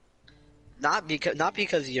 Not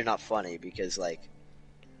because you're not funny, because like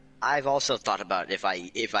I've also thought about if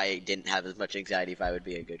I didn't have as much anxiety, if I would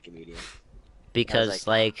be a good comedian. Because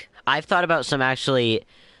like I've thought about some actually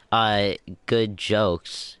good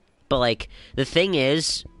jokes, but like the thing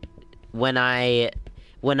is when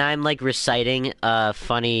I'm like reciting a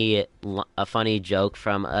funny joke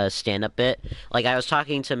from a stand-up bit, like I was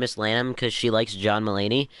talking to Miss Lanham because she likes John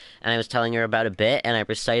Mulaney, and I was telling her about a bit, and I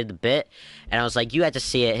recited the bit, and I was like, you had to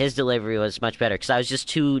see it. His delivery was much better because I was just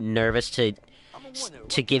too nervous to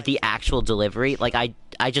give the actual delivery. Like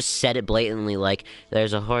I just said it blatantly, like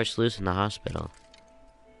there's a horse loose in the hospital,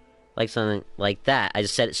 like something like that. I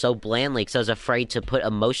just said it so blandly because I was afraid to put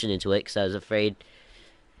emotion into it because I was afraid.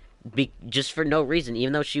 Just for no reason,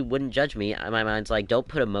 even though she wouldn't judge me, my mind's like, don't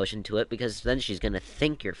put emotion to it because then she's gonna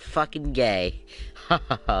think you're fucking gay. Ha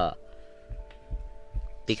ha ha.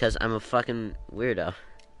 Because I'm a fucking weirdo.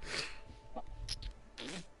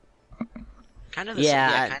 Kind of the Yeah,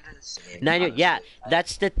 same. Yeah, kind of the same. No, honestly. yeah,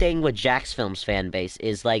 that's the thing with Jack's Films fan base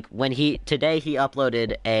is like when today he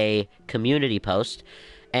uploaded a community post,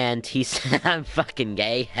 and he said I'm fucking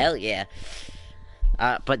gay. Hell yeah.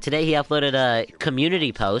 But today he uploaded a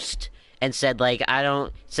community post and said like,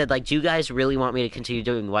 do you guys really want me to continue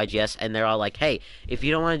doing YGS? And they're all like, hey, if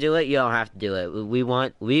you don't want to do it, you don't have to do it. We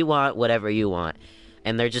want whatever you want.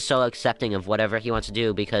 and they're just so accepting of whatever he wants to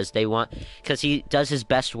do because he does his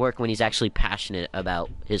best work when he's actually passionate about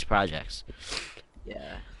his projects.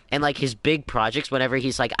 Yeah. And like his big projects, whenever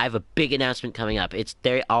he's like, I have a big announcement coming up,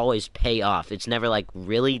 they always pay off. It's never like,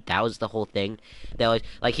 really? That was the whole thing? They always,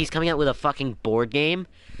 like, he's coming out with a fucking board game.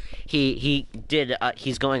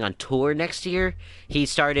 He's going on tour next year. He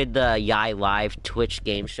started the Yai Live Twitch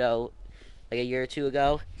game show like a year or two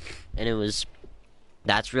ago, and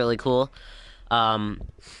that's really cool. And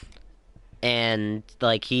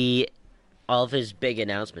like all of his big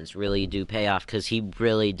announcements really do pay off because he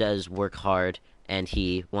really does work hard. And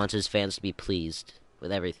he wants his fans to be pleased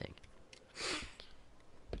with everything.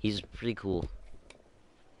 He's pretty cool.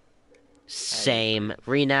 Same.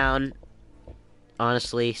 Renown,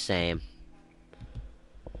 honestly, same.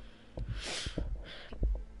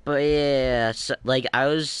 But yeah, so, like,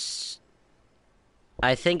 I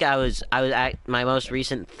think I was at my most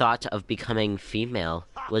recent thought of becoming female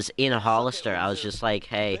was in a Hollister. I was just like,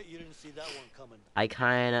 hey, I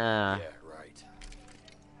kinda... Yeah, right.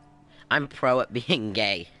 I'm pro at being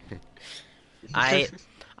gay.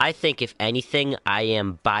 I think if anything, I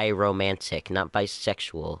am biromantic, not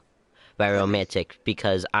bisexual. Biromantic,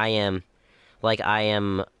 because I am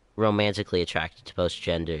romantically attracted to both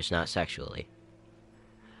genders, not sexually.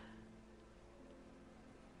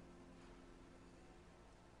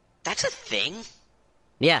 That's a thing?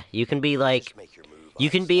 Yeah, you can be like Just make your move, you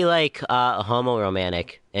can be like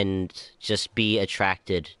homoromantic and just be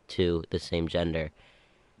attracted to the same gender.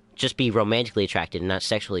 Just be romantically attracted and not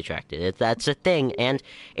sexually attracted. That's a thing, and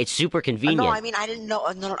it's super convenient. No, I mean I didn't know.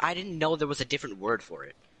 No, I didn't know there was a different word for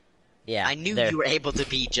it. Yeah, I knew you were able to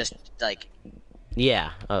be just like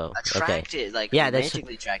yeah. Oh, attracted, okay. like Yeah,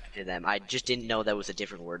 romantically attracted to them. I just didn't know there was a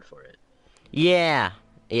different word for it. Yeah,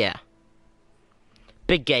 yeah.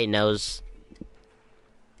 Big gay knows.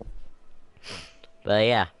 But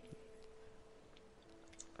yeah.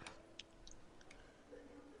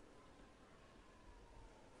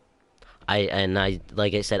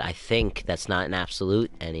 Like I said, I think that's not an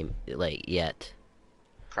absolute yet.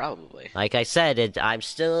 Probably. Like I said, I'm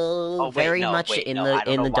still very much in the I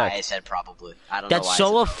don't know dark. why I said probably. I don't know That's why so I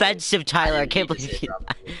said probably. offensive, Tyler. I can't didn't mean to believe say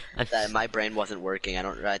you. probably. That my brain wasn't working.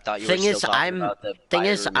 I thought you Thing were is, still talking about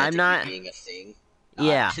the I'm not- being a thing.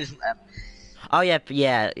 Yeah. Oh yeah.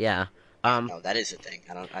 No, that is a thing.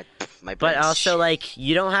 My But brain's also, shit. like,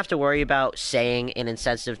 you don't have to worry about saying an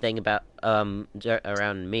insensitive thing about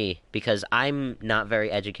around me because I'm not very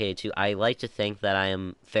educated too. I like to think that I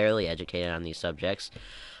am fairly educated on these subjects,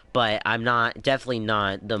 but I'm definitely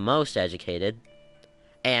not the most educated,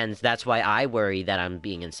 and that's why I worry that I'm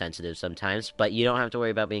being insensitive sometimes. But you don't have to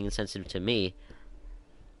worry about being insensitive to me.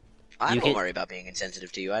 I you don't can- worry about being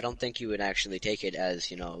insensitive to you. I don't think you would actually take it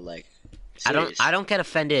as like. I Serious. don't get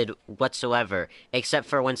offended whatsoever, except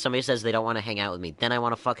for when somebody says they don't want to hang out with me. Then I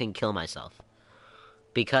want to fucking kill myself.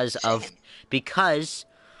 Because of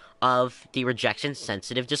the rejection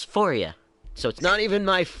sensitive dysphoria. So it's not even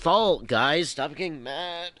my fault, guys. Stop getting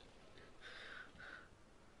mad.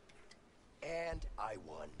 And I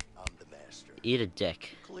won. I'm the master. Eat a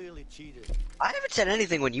dick. Clearly cheated. I haven't said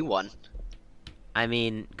anything when you won. I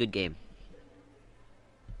mean, good game.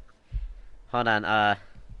 Hold on,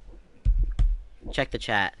 check the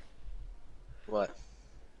chat. What?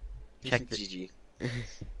 Check the- GG.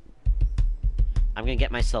 I'm gonna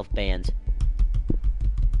get myself banned.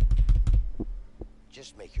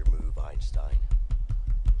 Just make your move, Einstein.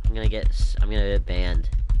 I'm gonna get banned.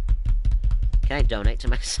 Can I donate to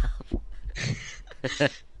myself?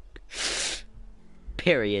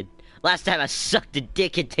 Period. Last time I sucked a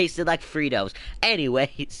dick, it tasted like Fritos.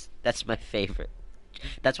 Anyways, that's my favorite.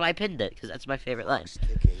 That's why I pinned it, because that's my favorite line.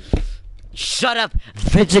 Sticking. Shut up!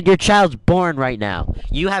 Vincent, your child's born right now.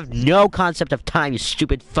 You have no concept of time, you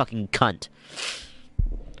stupid fucking cunt.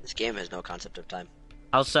 This game has no concept of time.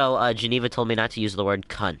 Also, Geneva told me not to use the word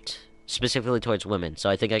cunt, specifically towards women, so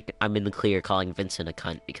I think I'm in the clear calling Vincent a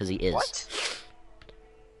cunt, because he is. What?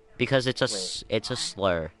 Because it's a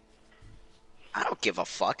slur. I don't give a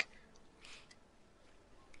fuck.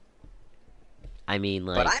 I mean,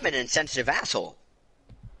 like... But I'm an insensitive asshole.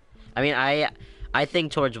 I mean, I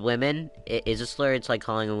think towards women, it is a slur. It's like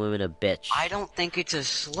calling a woman a bitch. I don't think it's a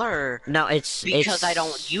slur No, it's... because I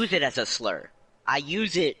don't use it as a slur. I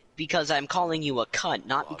use it because I'm calling you a cunt,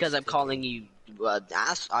 not because I'm calling you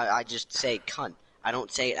ass. I just say cunt. I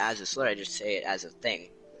don't say it as a slur. I just say it as a thing.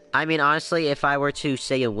 I mean, honestly, if I were to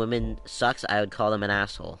say a woman sucks, I would call them an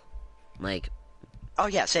asshole. Like, Oh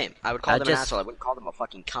yeah, same. I would call them an just- asshole. I wouldn't call them a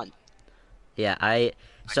fucking cunt. yeah,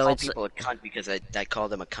 I So call it's people a cunt because I call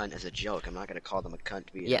them a cunt as a joke. I'm not gonna call them a cunt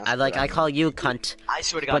to be an yeah, asshole, I mean, call you a cunt. I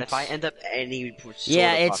swear to God, but- if I end up any sort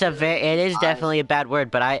Yeah, of it's a popularity, it is I- definitely a bad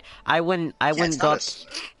word, but I wouldn't Yeah, it's go not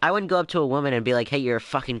up I wouldn't go up to a woman and be like, "Hey, you're a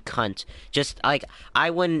fucking cunt." Just like I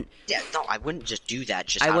wouldn't. Yeah, no, I wouldn't just do that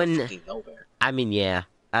just I out wouldn't- of fucking nowhere. I mean, yeah,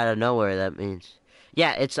 out of nowhere that means.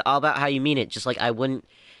 Yeah, it's all about how you mean it. Just like I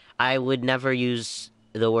would never use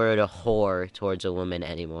the word a whore towards a woman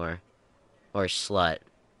anymore, or slut,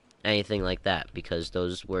 anything like that, because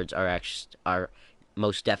those words are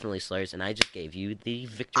most definitely slurs, and I just gave you the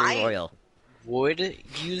victory royal. Would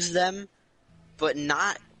use them, but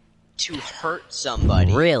not to hurt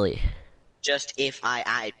somebody. Really? Just if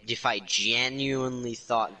I genuinely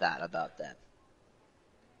thought that about them,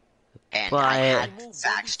 and I But- had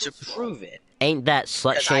facts to prove it. Ain't that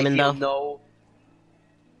slut 'Cause shaming I feel though? no.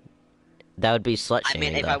 That would be slut I shaming.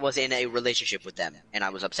 mean, if though. I was in a relationship with them and I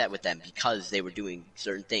was upset with them because they were doing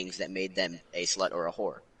certain things that made them a slut or a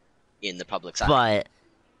whore in the public eye. But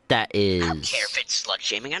that is. I don't care if it's slut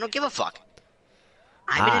shaming. I don't give a fuck.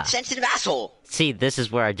 I'm an insensitive asshole. See, this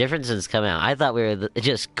is where our differences come out. I thought we were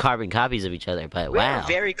just carbon copies of each other, but wow. We're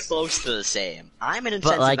very close to the same. I'm an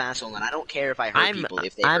insensitive like, asshole, and I don't care if I hurt people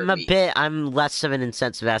if they hurt me. I'm less of an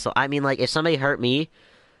insensitive asshole. I mean, like, if somebody hurt me,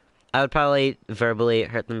 I would probably verbally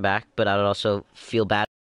hurt them back, but I would also feel bad.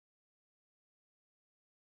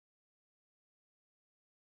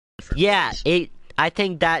 Yeah, I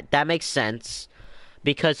think that makes sense.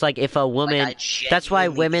 Because, like, if a woman... Like, I that's why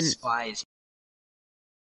genuinely women... despise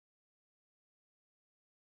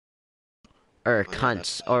Or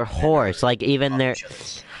cunts, or whores, like, even their...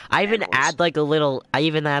 I even add like a little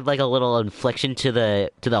inflection to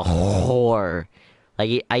the whore.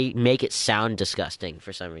 Like I make it sound disgusting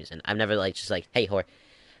for some reason. I'm never like just like, hey whore.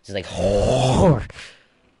 It's like whore.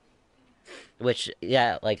 Which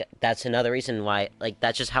yeah, like that's another reason why like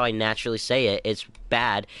that's just how I naturally say it. It's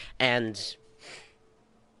bad and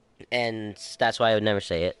that's why I would never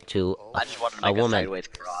say it to I just wanted to a make a woman. sideways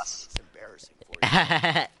cross. It's embarrassing for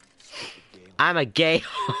you. I'm a gay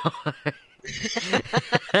whore.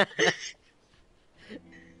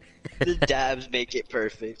 The dabs make it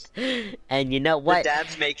perfect. And you know what? The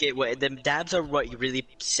dabs make it. The dabs are what really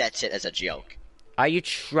sets it as a joke. Are you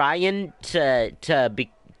trying to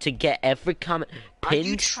get every comment Are you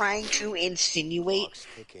pinned? trying to insinuate Clock's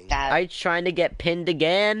ticking. that Are you trying to get pinned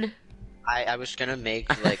again? I was gonna make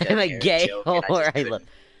like a I'm a Karen gay joke and I whore. just I couldn't.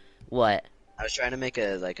 what? I was trying to make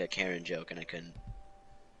a Karen joke and I couldn't.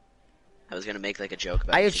 I was gonna make like a joke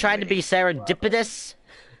about. Are you trying to be insinuating- serendipitous?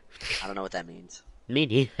 I don't know what that means. Me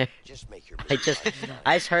neither. Just make your I move.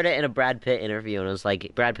 just heard it in a Brad Pitt interview and it was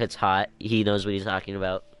like Brad Pitt's hot. He knows what he's talking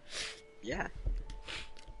about. Yeah.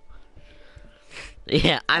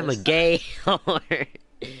 Yeah, I'm a gay whore.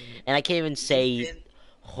 And I can't even say Been-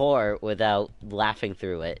 whore without laughing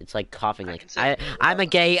through it. It's like coughing I like can say I'm a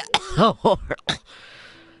gay whore.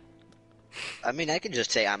 I mean, I can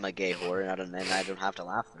just say I'm a gay whore and I don't have to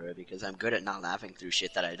laugh through it because I'm good at not laughing through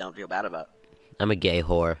shit that I don't feel bad about. I'm a gay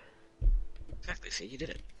whore. Exactly. See, you did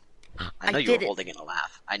it. I I know you did were it. holding in a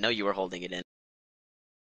laugh. I know you were holding it in.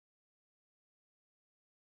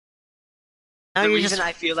 Now The you're reason just-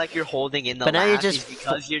 I feel like you're holding in the But now laugh you're is just-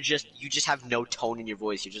 because you just have no tone in your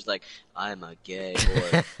voice. You're just like, I'm a gay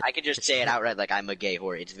whore. I can just say it outright like I'm a gay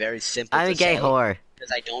whore. It's very simple. I'm to a gay say whore.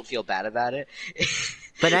 because I don't feel bad about it.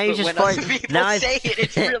 But now you just when force- other people now say it,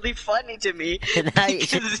 it's really funny to me. now, you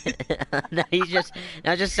because-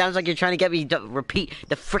 now it just sounds like you're trying to get me to repeat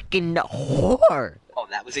the freaking whore. oh,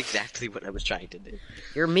 that was exactly what I was trying to do.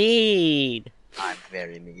 You're mean. I'm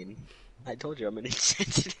very mean. I told you I'm an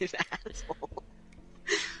insensitive asshole.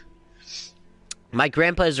 My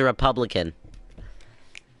grandpa is a Republican.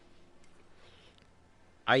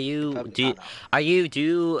 Are you Republican,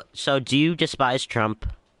 do you despise Trump?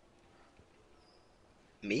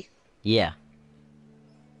 Me? Yeah.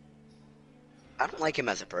 I don't like him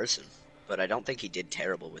as a person, but I don't think he did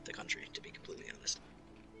terrible with the country, to be completely honest.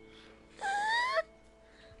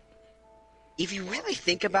 If you really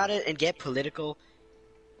think about it and get political,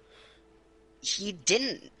 he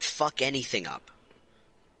didn't fuck anything up.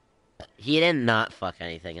 He did not fuck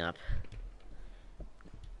anything up.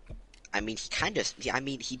 I mean,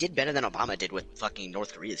 he did better than Obama did with fucking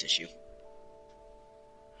North Korea's issue.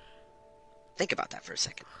 Think about that for a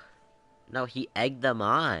second. No, he egged them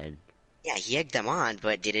on. Yeah, he egged them on,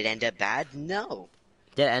 but did it end up bad? No.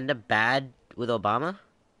 Did it end up bad with Obama?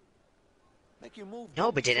 Make your move.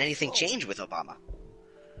 No, but did so anything slow. change with Obama?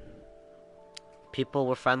 People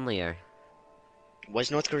were friendlier.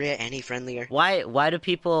 Was North Korea any friendlier? Why do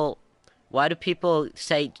people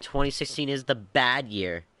say 2016 is the bad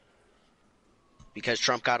year? Because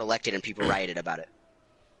Trump got elected and people rioted about it.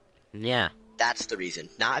 Yeah. That's the reason.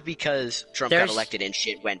 Not because Trump There's- got elected and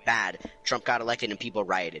shit went bad. Trump got elected and people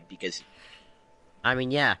rioted because I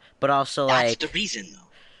mean, yeah, but also that's like the reason, though.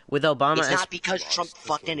 with Obama, It's not because Trump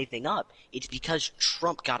fucked anything up. It's because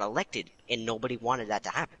Trump got elected and nobody wanted that to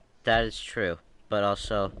happen. that is true. But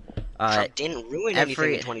also, Trump didn't ruin anything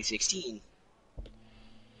every- in 2016. Uh,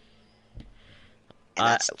 And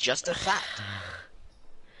that's just a fact.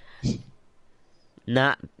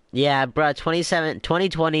 not yeah, bro.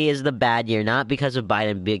 2020 is the bad year, not because of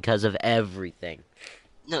Biden, because of everything.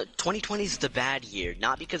 No, 2020 is the bad year,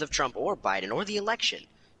 not because of Trump or Biden or the election.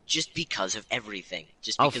 Just because of everything.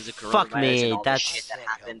 Just Oh, because of coronavirus fuck me, and all that's- the shit that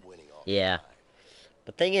happened. Yeah.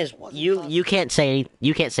 The thing is, you can't say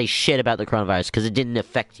shit about the coronavirus because it didn't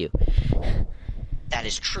affect you That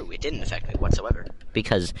is true. It didn't affect me whatsoever.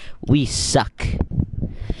 because we suck.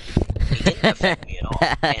 It didn't affect me at all.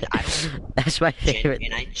 And I don't That's my favorite.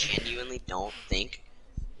 and I genuinely don't think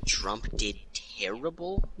Trump did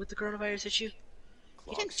terrible with the coronavirus issue.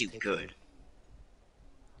 He didn't do good.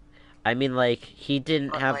 I mean, like he didn't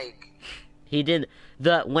But have. like, He didn't.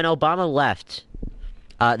 When Obama left,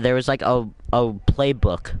 there was like a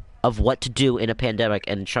playbook of what to do in a pandemic,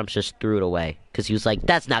 and Trump just threw it away because he was like,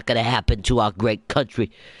 "That's not gonna happen to our great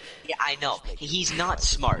country." yeah, I know he's not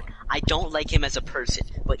smart. I don't like him as a person,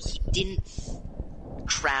 but he didn't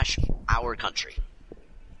crash our country.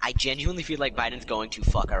 I genuinely feel like Biden's going to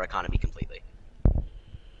fuck our economy completely.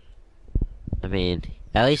 I mean,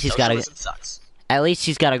 at least he's Socialism sucks.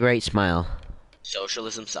 got a great smile.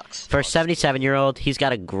 Socialism sucks. For a 77-year-old, he's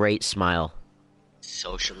got a great smile.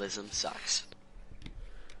 Socialism sucks.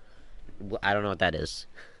 I don't know what that is.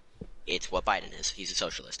 It's what Biden is. He's a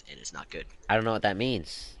socialist, and it's not good. I don't know what that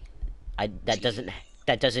means. That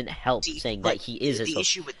doesn't help See, saying but that he is a the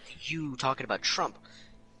issue with you talking about Trump.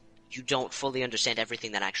 You don't fully understand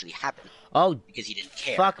everything that actually happened Oh, because he didn't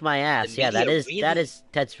care. fuck my ass. The Yeah, media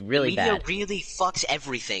that's really the media bad. really fucks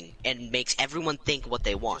everything and makes everyone think what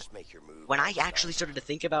they want. Just make your move. When I actually started to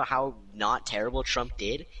think about how not terrible Trump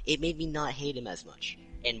did, it made me not hate him as much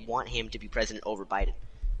and want him to be president over Biden.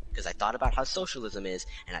 Because I thought about how socialism is,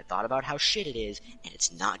 and I thought about how shit it is, and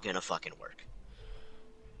it's not gonna fucking work.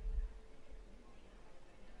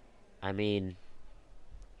 I mean,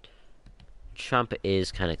 Trump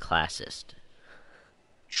is kind of classist.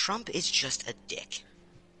 Trump is just a dick.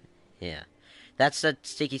 Yeah, that's a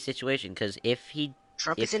sticky situation because if he,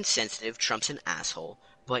 Trump is insensitive, Trump's an asshole,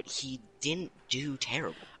 but he didn't do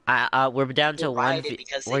terrible. we're down to People one. rioted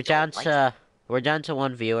because they We're down don't to we're down to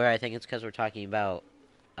one viewer. I think it's because we're talking about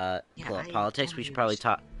Yeah, I politics. We totally should probably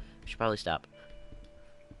talk. We should probably stop.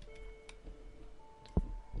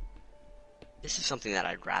 This is something that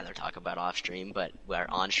I'd rather talk about off stream, but we're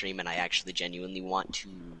on stream and I actually genuinely want to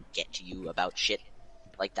get to you about shit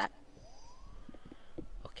like that.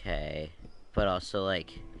 Okay, but also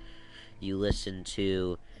like, you listen.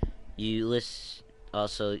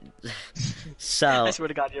 Also, so. I swear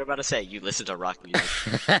to God, you're about to say you listen to rock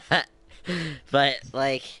music. But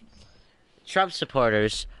like, Trump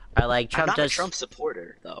supporters are like I'm Trump not does. a Trump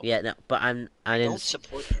supporter, though. Yeah, no, but I I don't didn't.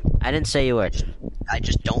 support him. I didn't say you were. I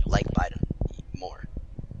just don't like Biden more.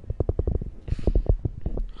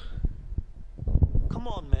 Come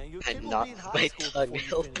on, man. Your kid And will not be in high my school tongue before you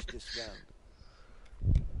help. finish this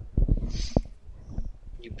round.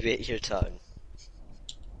 You bit your tongue.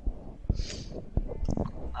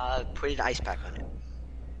 Put an ice pack on it.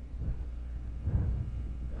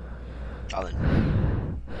 Colin.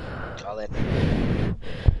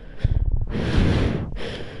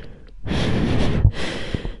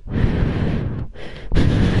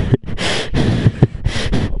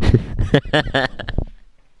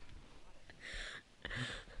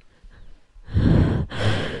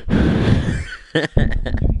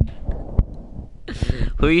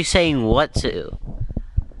 Who are you saying what to?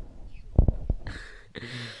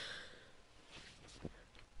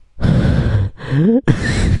 I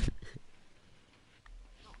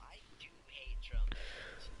do hate Trump.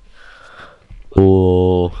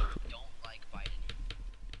 Oh, Don't like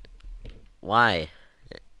Biden. why?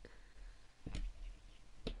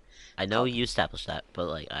 I know you established that, but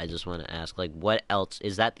like, I just want to ask, like, what else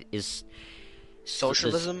is that? Is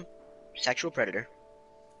Socialism, sexual predator.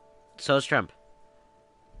 So is Trump.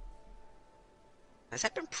 Has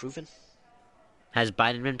that been proven? Has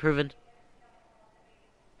Biden been proven?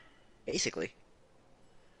 Basically.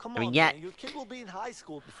 Come I mean, on, yeah. man. Your kid will be in high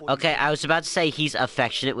school before you Okay, finish. I was about to say he's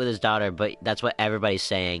affectionate with his daughter, but that's what everybody's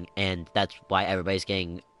saying, and that's why everybody's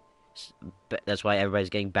getting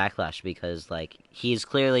backlash because like he's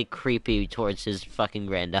clearly creepy towards his fucking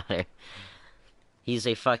granddaughter. He's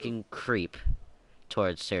a fucking creep.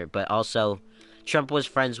 towards her, but also Trump was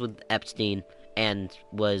friends with Epstein and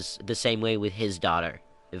was the same way with his daughter,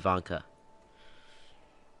 Ivanka.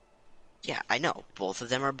 Yeah, I know. Both of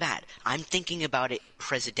them are bad. I'm thinking about it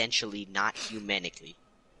presidentially, not humanically.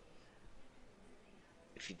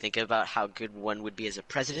 If you think about how good one would be as a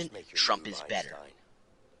president, Just make your Trump move, is better. Einstein.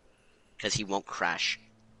 Because he won't crash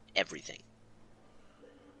everything.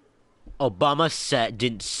 Obama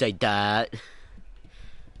didn't say that.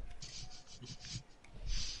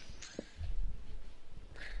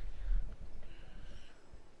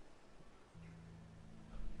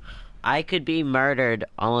 I could be murdered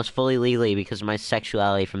almost fully legally because of my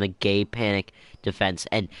sexuality from the gay panic defense,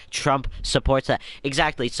 and Trump supports that.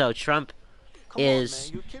 Exactly. So Trump Come on,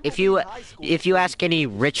 is, man. Your kid if will you be in high school if you before he ask any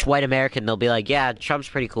figures this rich out. white American, they'll be like, "Yeah, Trump's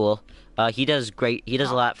pretty cool. He does great. He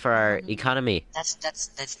does a lot for our economy." That's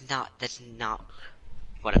not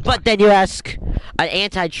what I'm But talking then you ask an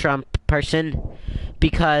anti-Trump person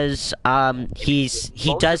because he Most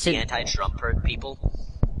of doesn't. the anti-Trump people.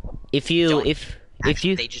 If you don't- if Actually,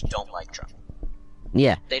 you they just don't like Trump.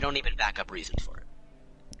 yeah They don't even back up reasons for it.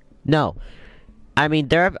 no, I mean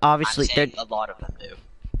there are obviously I'm there saying a lot of them do.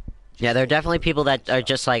 yeah there are definitely people that are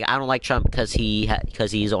just like I don't like Trump because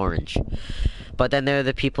he's orange, but then there are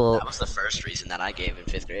the people That was the first reason that I gave in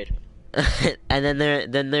 5th grade. and then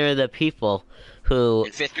there are the people who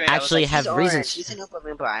In 5th grade, actually I was like, have he's reasons. orange. He's an Oompa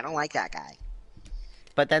Loompa. I don't like that guy.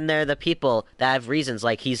 But then there are the people that have reasons,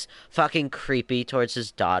 like he's fucking creepy towards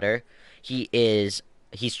his daughter. He's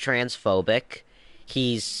transphobic.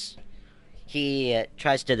 He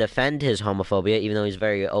tries to defend his homophobia, even though he's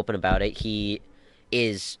very open about it. He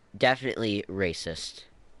is definitely racist.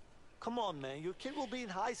 Come on, man. Your kid will be in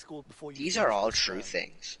high school before you. These finish are all this true term.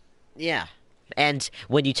 things. Yeah. And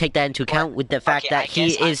when you take that into account with the fact Okay, that I he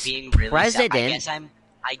guess I'm is being really president,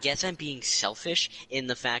 I guess I'm being selfish in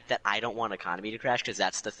the fact that I don't want economy to crash because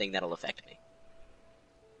that's the thing that'll affect me.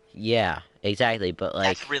 yeah, exactly. But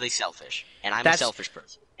like, That's really selfish, and I'm a That's- selfish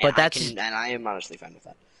person. but And that's- and I am honestly fine with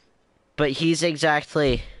that. but he's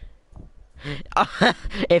exactly.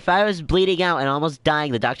 If I was bleeding out and almost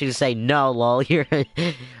dying, the doctor would say, "No, lol, you're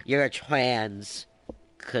a trans,"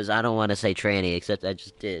 because I don't want to say tranny, except I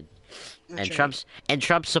just did. And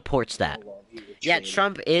Trump supports that. Yeah,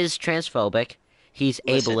 Trump is transphobic. He's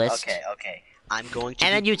Listen, ableist. Okay. I'm going to.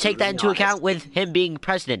 And then be you take that into brutally account honest. with him being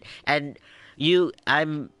president. And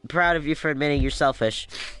I'm proud of you for admitting you're selfish,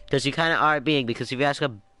 because you kind of are being. Because if you ask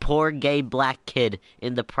a poor gay black kid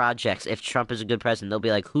in the projects if Trump is a good president, they'll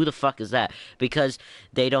be like, "Who the fuck is that?" Because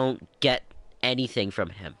they don't get anything from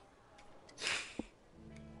him.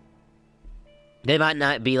 They might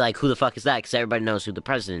not be like, "Who the fuck is that?" Because everybody knows who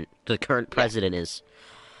the current president is.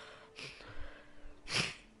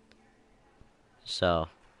 So.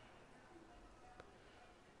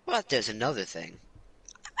 But there's another thing.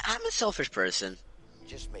 I'm a selfish person.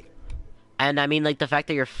 Just make And I mean, like, the fact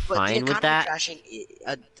that you're But fine the with economy that. crashing,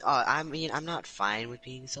 I mean, I'm not fine with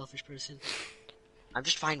being a selfish person. I'm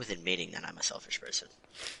just fine with admitting that I'm a selfish person.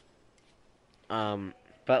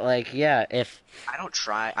 But like, yeah, if I don't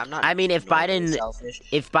try. I'm not. I mean, if normally Biden- selfish.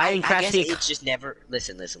 if Biden I crashed guess the it's just never.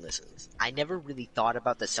 Listen. I never really thought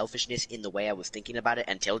about the selfishness in the way I was thinking about it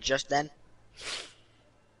until just then.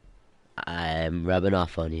 I'm rubbing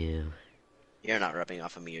off on you. You're not rubbing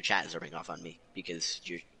off on me. Your chat is rubbing off on me because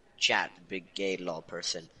your chat, the big gay lol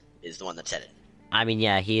person, is the one that said it. I mean,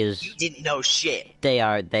 yeah, he is. You didn't know shit. They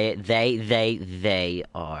are.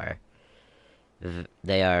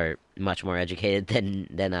 They are much more educated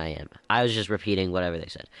than I am. I was just repeating whatever they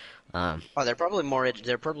said. Oh, they're probably more.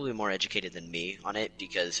 They're probably more educated than me on it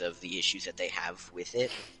because of the issues that they have with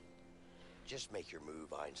it, just make your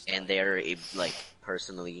move, Einstein. and they're like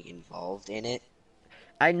personally involved in it.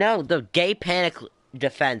 I know the gay panic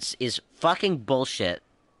defense is fucking bullshit.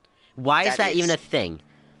 Why is That that is- even a thing?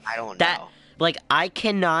 I don't That know. like I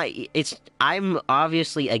cannot. I'm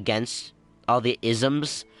obviously against all the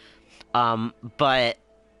isms, but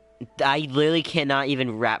I literally cannot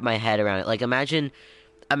even wrap my head around it. Like imagine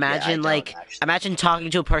don't, actually. imagine talking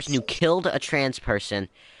to a person who killed a trans person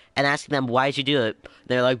and asking them why'd you do it.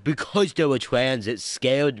 They're like, because they were trans, it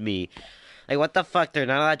scared me. Like what the fuck? They're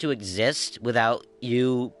not allowed to exist without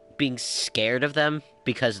you being scared of them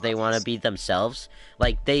because they want to be themselves.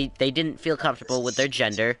 Like they didn't feel comfortable with their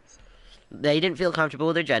gender. They didn't feel comfortable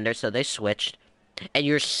with their gender, so they switched. And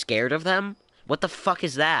you're scared of them? What the fuck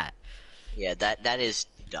is that? Yeah, that is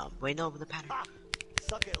dumb. Wait, no, the pattern. Ah,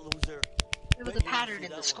 suck it, loser. It was a pattern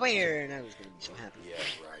in the square, and I was gonna be so happy. Yeah,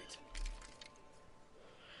 right.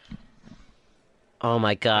 Oh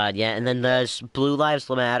my god, yeah, and then there's Blue Lives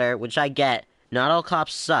Matter, which I get. Not all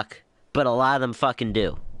cops suck, but a lot of them fucking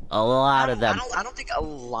do. A lot of them. I don't think a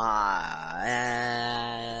lot.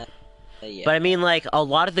 Yeah. But I mean, like, a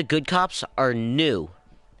lot of the good cops are new,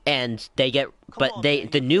 and they get, but on, they, man,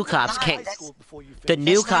 the you new can't cops go to can't, high school before you the finish.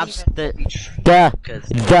 new That's not cops, even the, really true,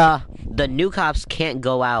 'cause- the new cops can't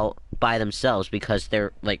go out by themselves because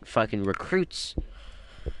they're, like, fucking recruits.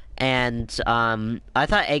 And, I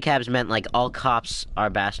thought ACABs meant, like, all cops are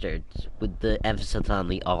bastards, with the emphasis on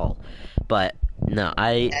the all. But, no,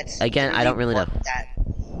 I don't really know.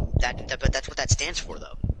 But that's what that stands for,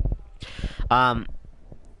 though,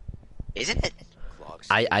 isn't it? Clock's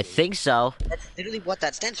I ticking. think so. That's literally what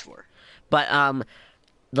that stands for. But,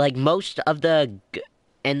 like, most of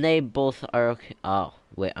and they both are okay. Oh,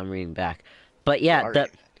 wait, I'm reading back. But, yeah, Are you?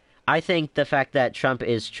 I think the fact that Trump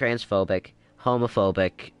is transphobic,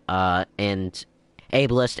 homophobic, and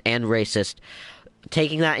ableist and racist,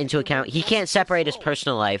 taking that into account, he can't separate his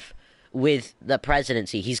personal life with the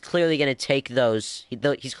presidency. He's clearly going to take those.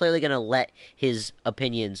 He's clearly going to let his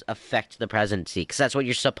opinions affect the presidency, because that's what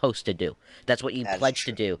you're supposed to do. That's what you That is pledge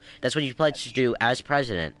to true. do. That's what you pledge to do as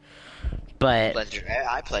president. But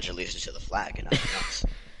I pledge allegiance to the flag and nothing else.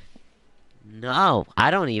 no,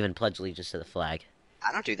 I don't even pledge allegiance to the flag.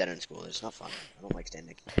 I don't do that in school. It's not fun. I don't like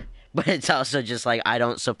standing. But it's also just like, I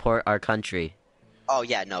don't support our country. Oh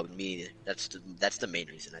yeah, no, me neither. That's the main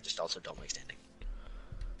reason. I just also don't like standing.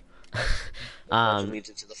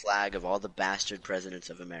 Allegiance to the flag of all the bastard presidents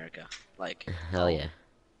of America. Like, Hell yeah.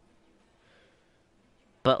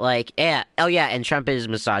 But, like, yeah. Oh, yeah, and Trump is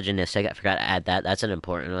misogynistic. I forgot to add that. That's an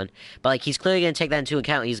important one. But, like, he's clearly going to take that into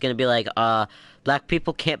account. He's going to be like, black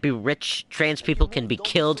people can't be rich, trans people can be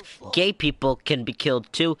killed, gay people can be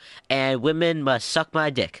killed too, and women must suck my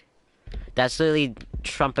dick. That's literally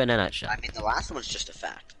Trump in a nutshell. I mean, the last one's just a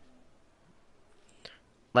fact.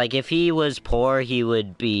 Like, if he was poor, he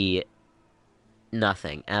would be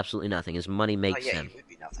nothing. Absolutely nothing. His money Oh makes yeah, him. it would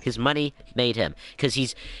be nothing. His money made him.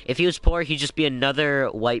 Because if he was poor, he'd just be another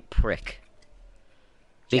white prick.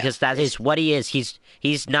 Because Yeah, that is what he is.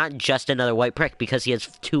 He's not just another white prick because he has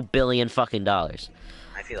 $2 billion fucking dollars.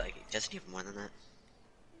 I feel like doesn't he have more than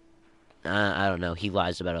that? I don't know. He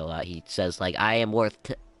lies about it a lot. He says, like, I am worth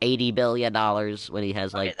 $80 billion when he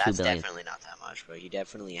has, like, Okay, $2 that's billion. definitely not that much, but he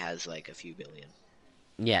definitely has like a few billion.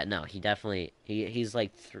 Yeah, no, he definitely he's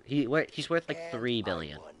like he's worth like And $3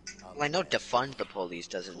 billion. I won. Well, I know defund the police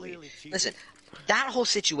doesn't mean. Clearly cheated. Listen, that whole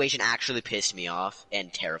situation actually pissed me off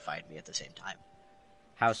and terrified me at the same time.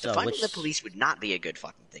 How so? Defunding Which the police would not be a good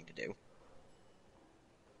fucking thing to do.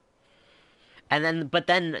 but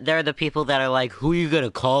then there are the people that are like, who are you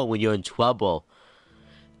gonna call when you're in trouble?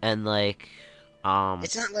 And like,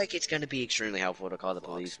 It's not like it's going to be extremely helpful to call the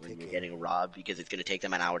police when you're getting robbed because it's going to take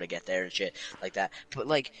them an hour to get there and shit like that. But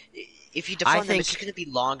like, if you defund them, it's just going to be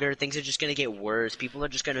longer. Things are just going to get worse. People are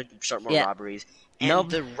just going to start more Yeah. robberies. And Nope.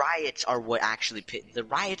 the riots are what actually the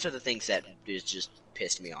riots are the things that just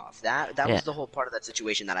pissed me off. That Yeah. was the whole part of that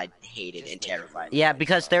situation that I hated and terrified. yeah,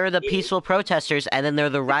 because there are the peaceful protesters, and then there are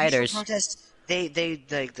the rioters. Peaceful protests,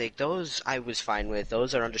 they those I was fine with.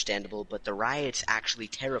 Those are understandable, but the riots actually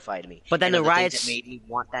terrified me. But then And the are things riots- that made me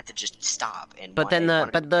want that to just stop. And But then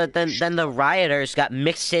then the rioters got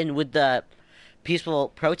mixed in with the peaceful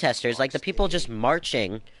protesters, like the people just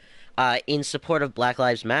marching in support of Black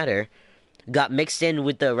Lives Matter. Got mixed in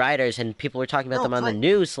with the rioters, and people were talking about No, them on the but-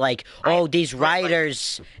 news, like, "Oh, these but, like,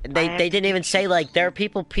 rioters." They have didn't even say like there are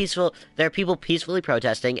people peacefully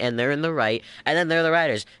protesting, and they're in the right, and then they're the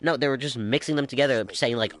rioters. No, they were just mixing them together,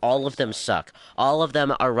 saying like all of them suck, all of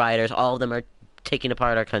them are rioters, all of them are taking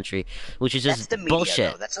apart our country, which is That's just the media,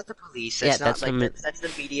 bullshit. though. That's not the police. Yeah, That's that's not the like me- that's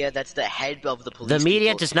the media. That's the head of the police. The media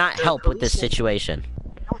people. does not The help with this police will- situation.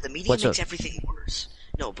 No, the media What's makes up? everything worse.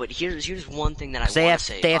 No, but here's one thing that I They want have- to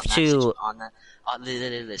say. they have on that to- situ- on that.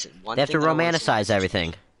 Listen, one They have to thing that I wanna say on romanticize that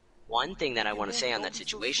everything. One thing that I want to say on that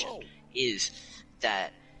situation is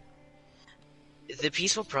that the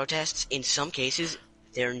peaceful protests, in some cases,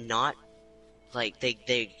 they're not like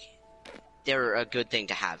they're a good thing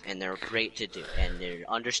to have, and they're great to do, and they're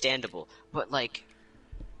understandable. But like,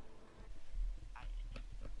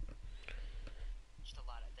 just a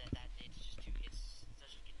lot of that it's just too it's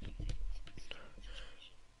such a confusing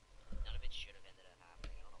situation. None of it should have ended up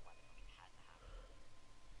happening. I don't know why the fuck it had to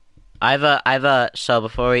happen. I've so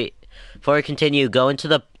before we continue, go into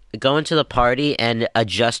the party and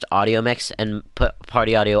adjust audio mix and put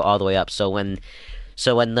party audio all the way up so when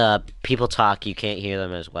the people talk you can't hear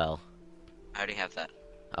them as well. I already have that.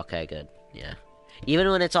 Okay, good. Yeah. Even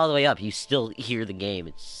when it's all the way up, you still hear the game.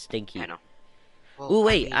 It's stinky. I know. Ooh,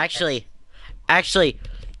 wait, actually,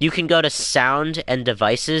 you can go to sound and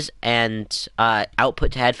devices and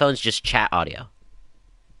output to headphones, just chat audio.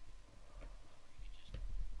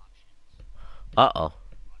 Uh-oh.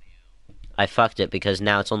 I fucked it because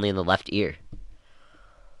now it's only in the left ear.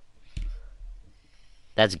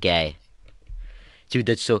 That's gay. Dude,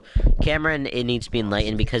 that's so... Cameron, it needs to be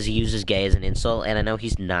enlightened because he uses gay as an insult, and I know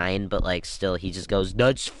he's 9, but, like, still, he just goes,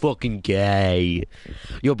 that's fucking gay.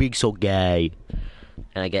 You're being so gay.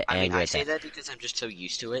 And I get angry I at say that. that because I'm just so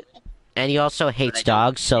used to it. And he also hates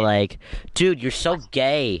dogs, so, like, dude, you're so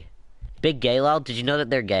gay. Big gay lol, did you know that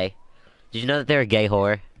they're gay? Did you know that they're a gay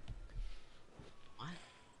whore? What?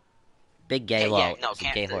 Big gay Yeah, lol yeah, no, is a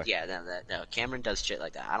gay whore. no, Cameron does shit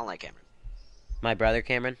like that. I don't like Cameron. My brother,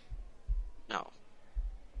 Cameron? No.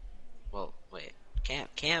 Well, wait.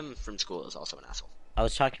 Cam from school is also an asshole. I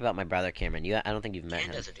was talking about my brother, Cameron. I don't think you've met Cam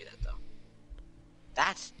him. doesn't do that though.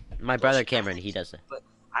 That's My brother, bullshit. Cameron, he does that. But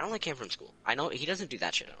I don't like Cam from school. I know he doesn't do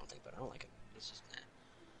that shit. I don't think, but I don't like him. It's just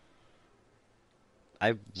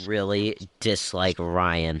I really dislike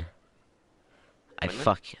Ryan.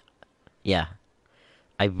 Quinlan? Yeah.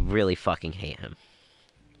 I really fucking hate him.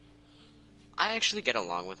 I actually get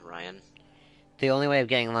along with Ryan. The only way of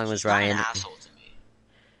getting along with He's not Ryan... an asshole to me.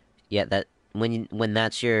 Yeah, that... When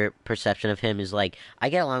that's your perception of him is like, I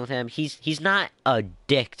get along with him, he's not a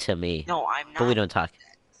dick to me. No, I'm not. But we don't talk.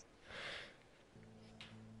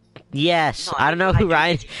 Yes, No, I don't know who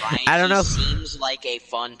Ryan... I don't know... He seems like a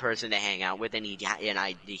fun person to hang out with, and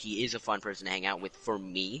he is a fun person to hang out with for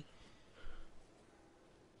me.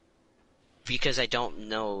 Because I don't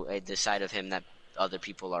know the side of him that other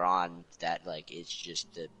people are on that, like, it's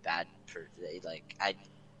just the bad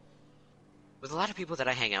with a lot of people that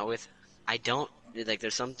I hang out with, I don't, like,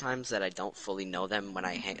 there's sometimes that I don't fully know them when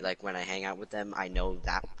I hang out with them, I know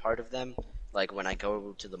that part of them. Like, when I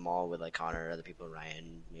go to the mall with, like, Connor, other people,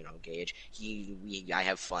 Ryan, Gage, I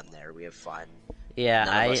have fun there, we have fun. Yeah,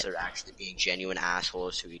 None of us are actually being genuine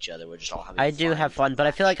assholes to each other, we're just all having fun. I do have fun, but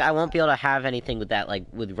I feel like I won't be able to have anything with that, like,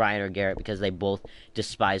 with Ryan or Garrett, because they both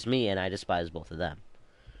despise me, and I despise both of them.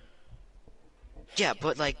 Yeah,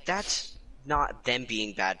 but, like, that's not them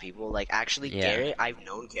being bad people. Like, actually, Yeah. Garrett, I've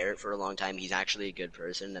known Garrett for a long time. He's actually a good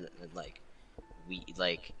person, and like,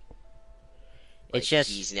 It's just...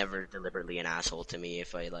 he's never deliberately an asshole to me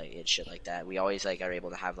if I, like, it's shit like that. We always, like, are able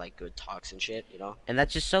to have, like, good talks and shit, And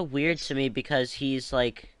that's just so weird to me, because he's,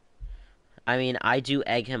 like... I mean, I do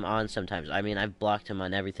egg him on sometimes. I mean, I've blocked him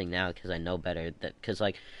on everything now, because I know better. Because,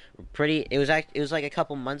 like, it was like a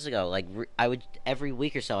couple months ago. Like, I would, every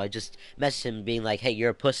week or so, I just message him being like, hey, you're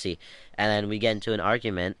a pussy. And then we get into an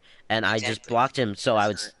argument, and I just blocked him so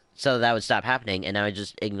that would stop happening, and I would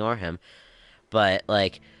just ignore him. But,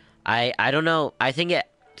 like, I don't know. I think it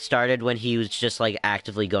started when he was just, like,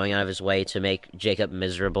 actively going out of his way to make Jacob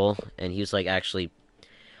miserable, and he was, like, actually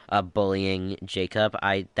bullying Jacob.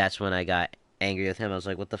 That's when I got angry with him. I was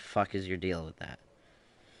like, what the fuck is your deal with that?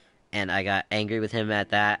 And I got angry with him at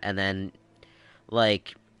that, and then,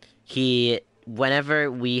 like,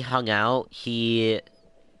 whenever we hung out,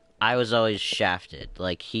 I was always shafted.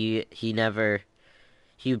 Like, he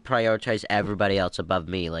would prioritize everybody else above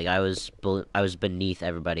me. Like, I was beneath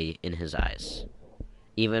everybody in his eyes.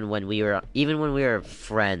 Even when we were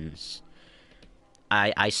friends,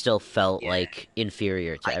 I still felt like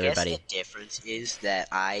inferior to everybody. I guess the difference is that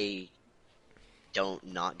I don't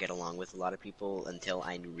not get along with a lot of people until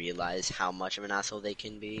I realize how much of an asshole they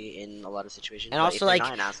can be in a lot of situations. And But also, if they're like,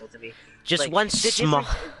 not an asshole to me, just like, one small...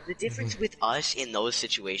 The difference with us in those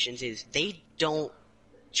situations is they don't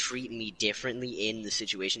treat me differently in the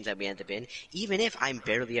situations that we end up in. Even if I'm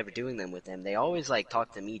barely ever doing them with them, they always, like,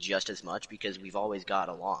 talk to me just as much because we've always got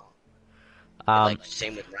along. Like,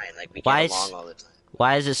 same with Ryan. Like, we get along all the time.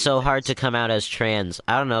 Why is it so hard to come out as trans?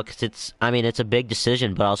 I don't know, because it's a big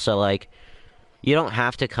decision, but also, like, you don't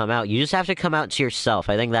have to come out. You just have to come out to yourself.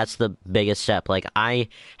 I think that's the biggest step. Like, I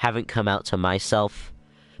haven't come out to myself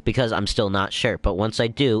because I'm still not sure. But once I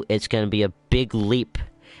do, it's going to be a big leap.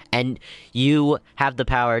 And you have the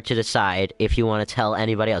power to decide if you want to tell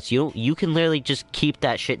anybody else. You can literally just keep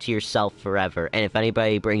that shit to yourself forever. And if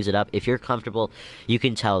anybody brings it up, if you're comfortable, you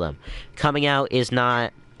can tell them. Coming out is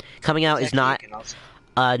not...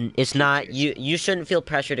 it's not, you shouldn't feel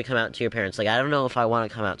pressure to come out to your parents. Like, I don't know if I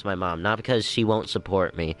want to come out to my mom, not because she won't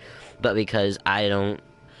support me, but because I don't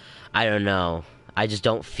know. I just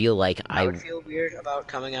don't feel like I would feel weird about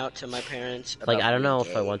coming out to my parents. Like, I don't know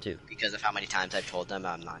being if I gay want to. because of how many times I've told them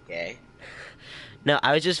I'm not gay. No,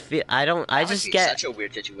 I would just feel, I just Be get... such a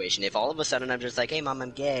weird situation if all of a sudden I'm just like, hey mom,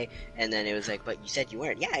 I'm gay, and then it was like, but you said you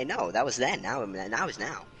weren't. Yeah, I know, that was then, now is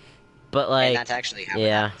now. But, like, and that's actually how it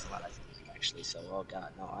yeah. happens a lot, I feel like, actually. So, oh god,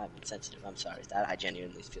 no, I'm insensitive. I'm sorry. That I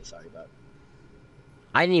genuinely feel sorry about.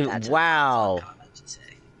 I didn't even... That's a wow. fun comment to say.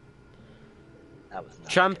 That was not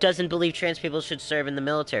Trump good. doesn't believe trans people should serve in the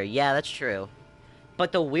military. Yeah, that's true.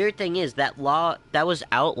 But the weird thing is that law that was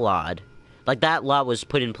outlawed. Like that law was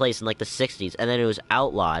put in place in like the 60s, and then it was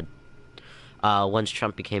outlawed once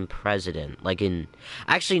Trump became president. Like in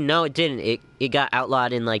actually no, it didn't. It got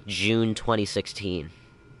outlawed in like June 2016.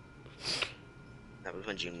 That was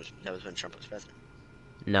when Trump was president.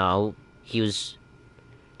 No,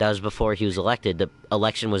 that was before he was elected. The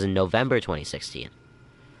election was in November 2016.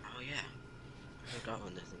 Oh yeah. I forgot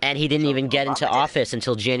when this thing. And he didn't So even get into Obama did it. office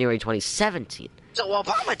until January 2017. So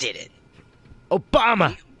Obama did it.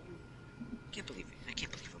 Obama! I can't believe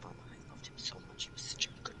Obama. I loved him so much. He was such a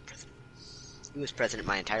good president. He was president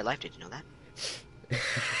my entire life. Did you know that?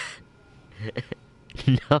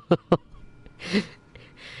 No.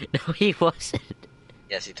 No, he wasn't.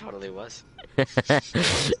 Yes, he totally was.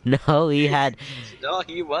 No, he had... No,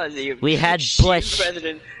 he was. We had He Bush. was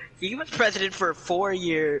president. He was president for 4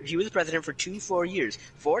 years. He was president for 4 years.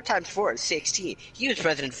 4 times 4 is 16. He was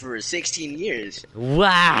president for 16 years.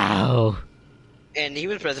 Wow! And he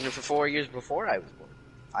was president for 4 years before I was born.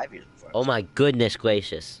 5 years before. Oh my goodness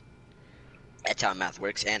gracious. That's how math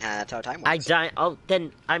works, and that's how time works.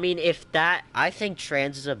 I mean, if that... I think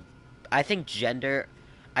I think gender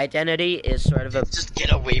identity is sort of a... Just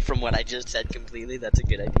get away from what I just said completely. That's a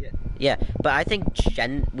good idea. Yeah, but I think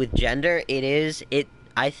with gender,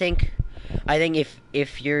 I think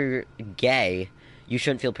if you're gay, you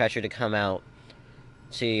shouldn't feel pressure to come out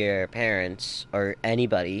to your parents or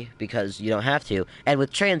anybody because you don't have to. And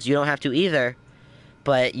with trans, you don't have to either,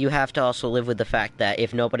 but you have to also live with the fact that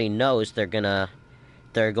if nobody knows, they're going to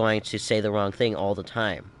say the wrong thing all the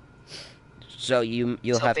time. So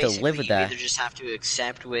you'll have to live with that. You either just have to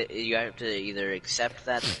accept you have to either accept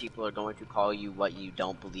that people are going to call you what you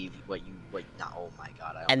don't believe, oh my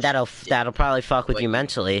god! And that'll probably fuck with you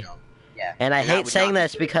mentally. Yeah. And I that hate would saying not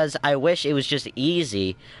this be good. because I wish it was just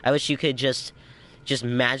easy. I wish you could just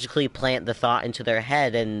magically plant the thought into their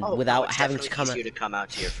head and without it's having to definitely come out. easier to come out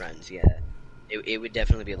to your friends. Yeah, it would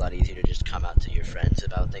definitely be a lot easier to just come out to your friends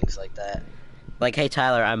about things like that. Like, hey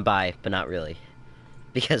Tyler, I'm bi, but not really,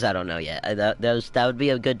 because I don't know yet. That would be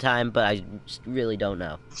a good time, but I just really don't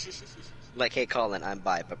know. Like, hey Colin, I'm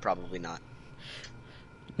bi, but probably not.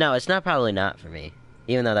 No, it's not probably not for me,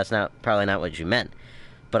 even though that's probably not what you meant.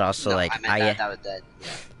 But also No, like I meant that. Yeah.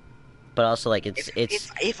 But also like it's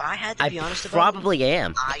If I had to be honest about probably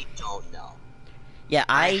am. I don't know. Yeah,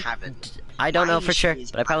 I haven't. don't My know for sure, issue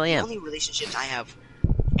is but I probably the am. only relationships I have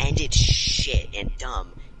ended shit and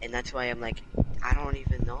dumb, and that's why I'm like, I don't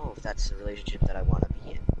even know if that's the relationship that I want to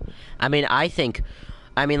be in. I mean,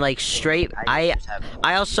 like straight. I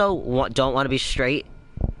also don't want to be straight.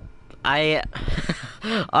 I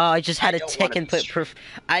just had a tick and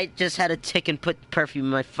put perfume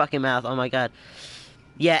in my fucking mouth. Oh my god.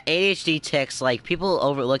 Yeah, ADHD ticks. Like people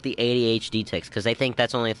overlook the ADHD ticks because they think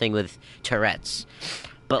that's only a thing with Tourette's.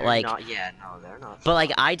 But They're not, they're not. But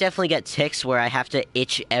like, I definitely get ticks where I have to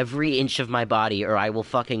itch every inch of my body, or I will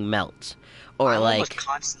fucking melt. Or I'm like, almost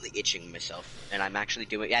constantly itching myself, and I'm actually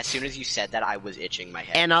doing. As soon as you said that, I was itching my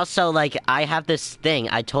head. and also like, I have this thing.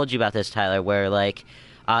 I told you about this, Tyler, where like,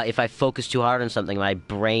 if I focus too hard on something,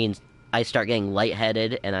 I start getting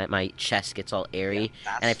lightheaded, and my chest gets all airy,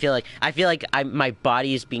 and I feel like my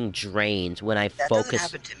body is being drained when I that focus. doesn't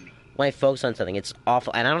happen to me. When I focus on something, it's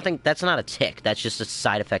awful, and I don't think that's not a tick. That's just a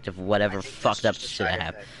side effect of whatever I think that's fucked up just a shit I side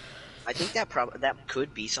have. effect. I think that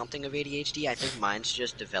could be something of ADHD. I think mine's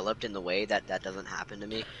just developed in the way that doesn't happen to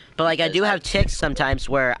me. But like, I do Because have ticks sometimes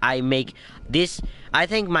where I make this. I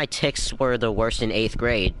think my ticks were the worst in 8th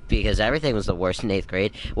grade because everything was the worst in 8th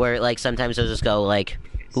grade. Where like sometimes I'll just go like,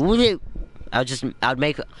 I'd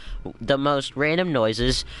make the most random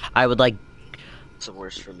noises. I would like. It's the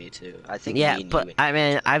worst for me too. I think. Yeah, me and but you- I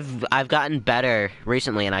mean, I've gotten better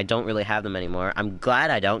recently, and I don't really have them anymore. I'm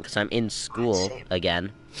glad I don't, because I'm in school Same.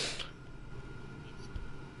 again.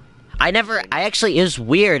 I actually, it was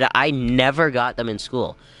weird. I never got them in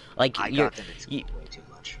school. Like, I got them in school way too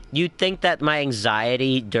much. you'd think that my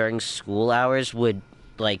anxiety during school hours would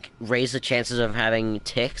like raise the chances of having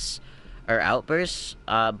tics or outbursts,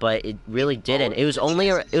 but it really didn't. It was only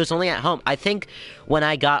at home. I think when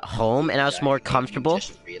I got home and I was more comfortable. You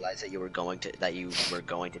just realized that you were going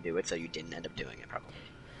to do it, so you didn't end up doing it. Probably.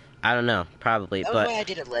 I don't know, probably, That was but why I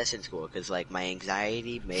did it less in school, because like my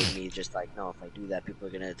anxiety made me just like, no, if I do that, people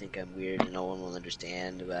are gonna think I'm weird and no one will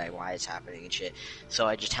understand why it's happening and shit. So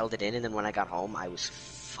I just held it in, and then when I got home, I was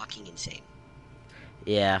fucking insane.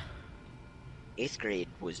 yeah. 8th grade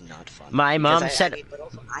was not fun. My mom Because said- but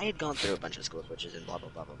also I had gone through a bunch of school switches and blah blah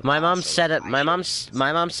blah blah. My blah, mom so set up. I My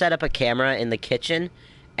mom set up a camera in the kitchen,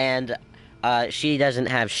 and she doesn't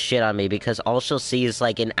have shit on me because all she'll see is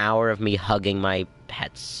like an hour of me hugging my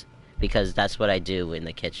pets because that's what I do in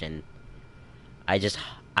the kitchen. I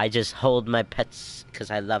just hold my pets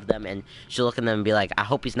because I love them, and she'll look at them and be like, I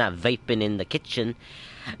hope he's not vaping in the kitchen.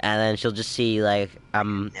 And then she'll just see, like,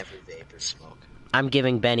 Never vape or smoke. I'm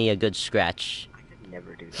giving Benny a good scratch. I could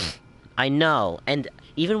never do that. I know, and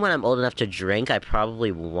even when I'm old enough to drink, I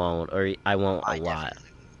probably won't, or I won't a lot. Definitely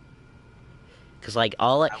Because, like,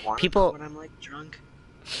 will. I want to people... when I'm like drunk,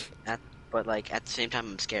 but like at the same time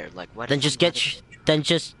I'm scared. Like what? Then if just I'm get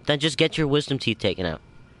not then just get your wisdom teeth taken out.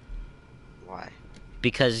 Why?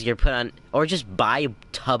 Because you're put on, or just buy a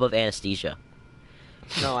tub of anesthesia.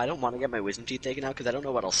 No, I don't want to get my wisdom teeth taken out because I don't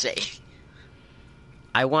know what I'll say.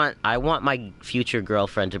 I want my future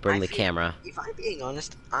girlfriend to bring the feel- camera. If I'm being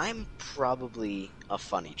honest, I'm probably a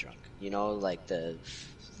funny drunk. You know, like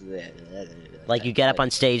Like you get up on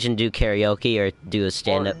stage and do karaoke, or do a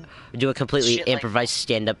stand-up, or do a completely shit like improvised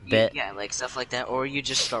stand-up bit. Yeah, like stuff like that. Or you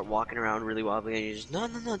just start walking around really wobbly and you just, no,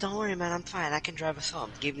 don't worry, man, I'm fine. I can drive us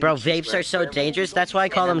home. Give me Bro, the keys vapes are so wherever we dangerous. go." That's why I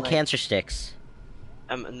call And them I'm like- cancer sticks.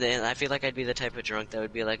 And then I feel like I'd be the type of drunk that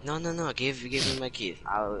would be like, no, give me my keys.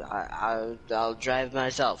 I'll drive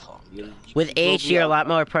myself home. You With go age, be you're a out. lot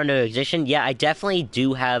more prone to addiction. Yeah, I definitely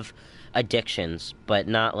do have addictions, but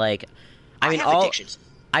not like. I mean, have all. addictions.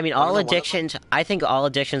 I mean, Wanna all know one of them? addictions. I think all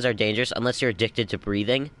addictions are dangerous unless you're addicted to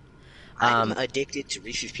breathing. I'm addicted to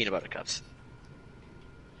Reese's peanut butter cups.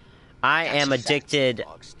 I That's am a fact. addicted.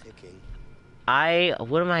 Clock's ticking.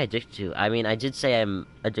 What am I addicted to? I mean, I did say I'm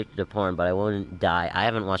addicted to porn, but I won't die. I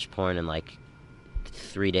haven't watched porn in like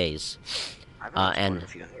 3 days. I've watched porn and- in a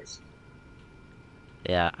few hours.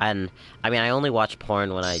 Yeah, and I mean, I only watch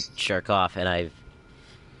porn when I jerk off, and I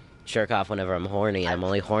jerk off whenever I'm horny. I'm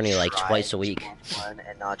only horny like Tried twice a to week. watch porn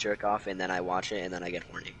and not jerk off, and then I watch it, and then I get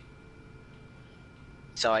horny.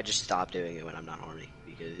 So I just stop doing it when I'm not horny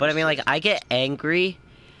because. But I it's mean, like, just- I get angry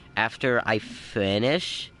after I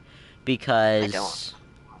finish because I don't.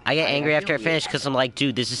 I get angry feel after I weird. finish because I'm like,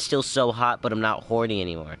 dude, this is still so hot, but I'm not horny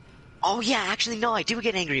anymore. Oh yeah, actually no, I do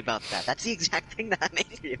get angry about that. That's the exact thing that I'm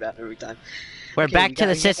angry about every time. We're Okay, back we to the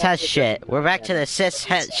gotta get cis back has to the shit. topic. We're back to the cis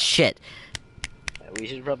has shit. We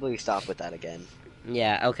should probably stop with that again.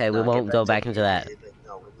 Yeah, okay, we Not won't get go back back into that. But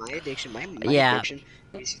no, with my addiction, my Yeah. addiction,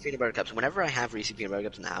 Reese's peanut butter cups. Whenever I have Reese's peanut butter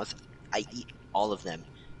cups in the house, I eat all of them.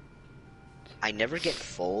 I never get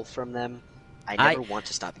full from them. I never want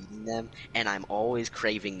to stop eating them, and I'm always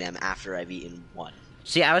craving them after I've eaten one.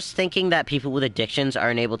 See, I was thinking that people with addictions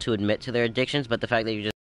aren't able to admit to their addictions, but the fact that you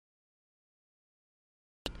just...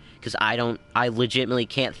 Because I legitimately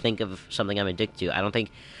can't think of something I'm addicted to. I don't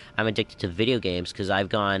think I'm addicted to video games, because I'm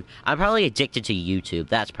probably addicted to YouTube.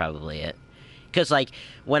 That's probably it. Because, like,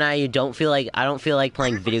 when I don't feel like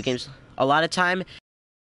playing video games, a lot of time,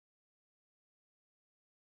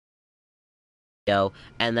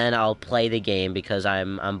 and then I'll play the game because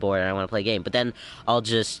I'm bored and I want to play a game. But then I'll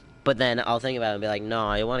think about it and be like, no,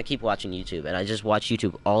 I want to keep watching YouTube, and I just watch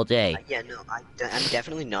YouTube all day. Yeah, no, I'm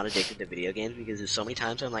definitely not addicted to video games because there's so many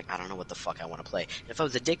times I'm like, I don't know what the fuck I want to play. And if I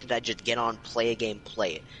was addicted, I'd just get on, play a game,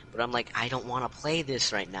 play it. But I'm like, I don't want to play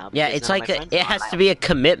this right now. Yeah, because it's none like of my friends it are. has to be a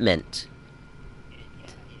commitment.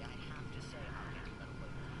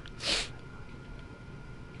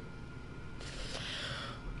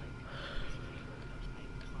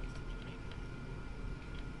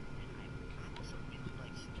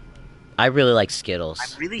 I really like Skittles.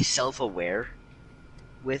 I'm really self-aware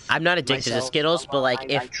with. I'm not addicted to myself. Skittles, but like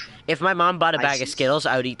if my mom bought a I bag of see- Skittles,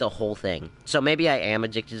 I would eat the whole thing. So maybe I am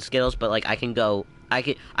addicted to Skittles, but like I've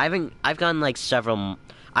gone like several.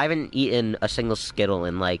 I haven't eaten a single Skittle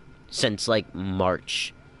in like since like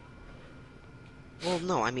March. Well,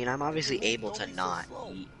 no, I mean I'm obviously able to not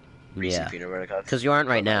eat Reese's Yeah, peanut butter cups. because you aren't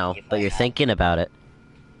right But, like, now, if but I you're had- thinking about it.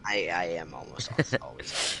 I am almost always. thinking about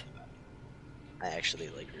it. I actually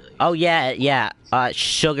like really. Oh yeah.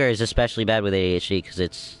 Sugar is especially bad with ADHD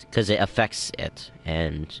because it affects it,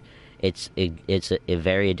 and it's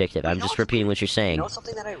very addictive. I'm know just what's repeating what you're You saying. know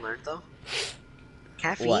something that I learned though?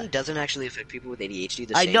 Caffeine What? doesn't actually affect people with ADHD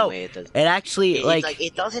the I same know. way it does. It actually It's like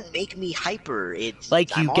it doesn't make me hyper. It's Like,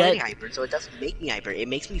 I'm you already get- hyper, so it doesn't make me hyper. It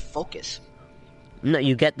makes me focus. No,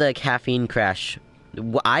 you get the caffeine crash.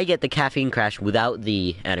 I get the caffeine crash without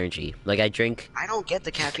the energy. Like I drink. I don't get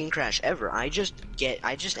the caffeine crash ever. I just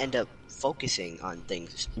end up focusing on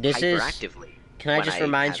things This is- hyperactively. Can I when just I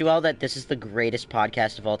remind have- you all that this is the greatest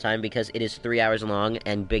podcast of all time because it is 3 hours long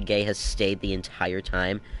and Big Gay has stayed the entire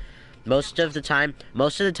time. Most of the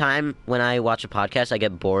time when I watch a podcast, I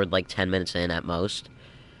get bored like 10 minutes in at most.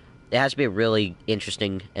 It has to be a really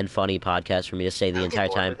interesting and funny podcast for me to stay I the don't get entire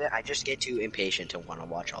bored time. with it. I just get too impatient to want to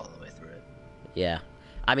watch all the way through it. Yeah.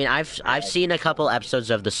 I mean, I've seen a couple episodes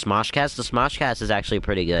of the Smoshcast. The Smoshcast is actually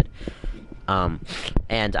pretty good.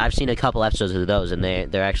 And I've seen a couple episodes of those, and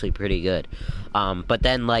they're actually pretty good. But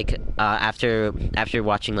then like after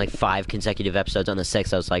watching like 5 consecutive episodes on the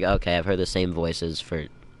 6th, I was like, okay, I've heard the same voices for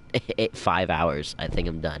 5 hours. I think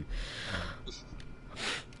I'm done.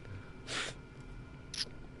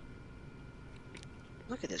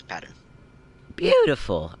 Look at this pattern.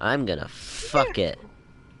 Beautiful. I'm gonna fuck it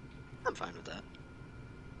I'm fine with that.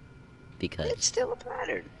 because It's still a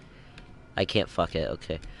pattern. I can't fuck it.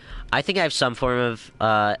 Okay. I think I have some form of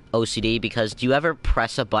OCD because do you ever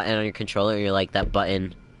press a button on your controller and you're like, that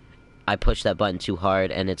button, I pushed that button too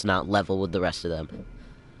hard and it's not level with the rest of them?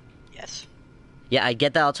 Yes. Yeah, I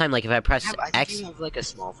get that all the time. Like if I press I think X, you have like a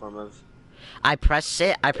small form of. I press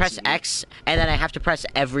X, and then I have to press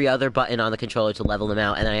every other button on the controller to level them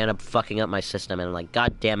out, and then I end up fucking up my system, and I'm like,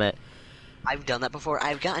 God damn it. I've done that before.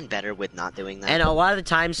 I've gotten better with not doing that. And a lot of the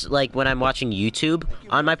times, like when I'm watching YouTube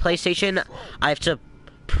on my PlayStation, I have to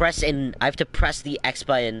press the X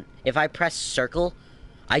button. If I press circle,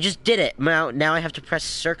 I just did it. Now I have to press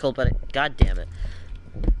circle, but God damn it.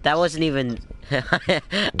 That wasn't even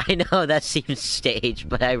I know that seems staged,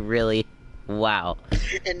 but I really wow.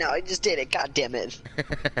 And now I just did it. God damn it.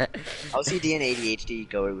 OCD and ADHD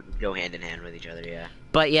go hand in hand with each other. Yeah.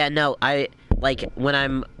 But yeah, no, I like when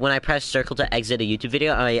I press circle to exit a YouTube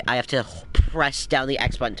video, I have to press down the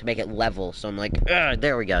X button to make it level. So I'm like, ugh,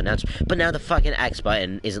 there we go. But now the fucking X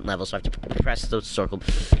button isn't level, so I have to press the circle.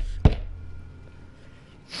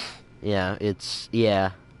 Yeah,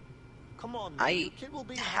 yeah. Come on, man. Your kid will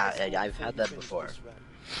be in high school I've before had you that finish before. this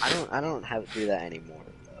rap. I don't have to do that anymore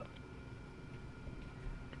though.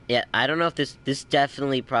 Yeah, I don't know if this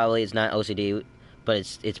definitely probably is not OCD,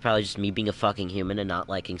 but it's probably just me being a fucking human and not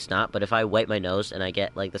liking snot. But if I wipe my nose and I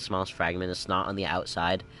get like the smallest fragment of snot on the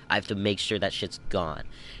outside, I have to make sure that shit's gone.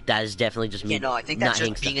 That is definitely just me. Yeah, no, I think not that's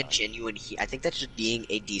just hating being snot. a genuine. I think that's just being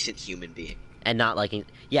a decent human being. And not liking.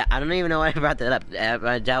 Yeah, I don't even know why I brought that up.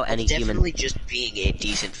 I doubt any That's human. definitely just being a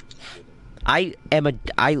decent.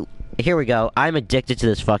 Here we go. I'm addicted to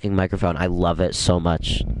this fucking microphone. I love it so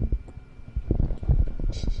much.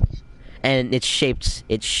 And it's shaped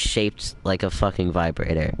like a fucking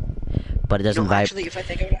vibrator, but it doesn't No, vibrate. actually, if I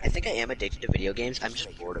think about it, I think I am addicted to video games. I'm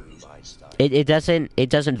just bored of these. It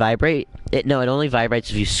doesn't vibrate. It only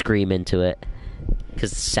vibrates if you scream into it,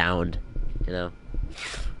 because sound, you know.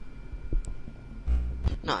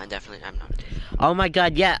 No, I'm not addicted. Oh my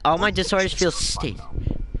god, yeah. All my disorders feel state.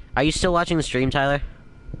 Are you still watching the stream, Tyler?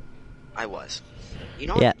 I was. You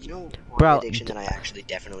know, Yeah. you know, one Bro, addiction that I actually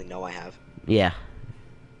definitely know I have. Yeah.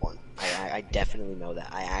 One. I definitely know that.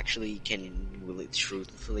 I actually can really,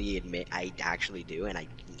 truthfully admit I actually do, and I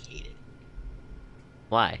hate it.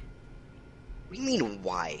 Why? What do you mean,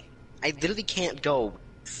 why? I literally can't go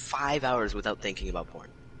 5 hours without thinking about porn.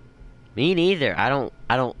 Me neither. I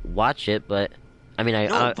don't watch it, but I mean,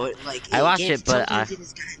 But like, I watch it, but sometimes it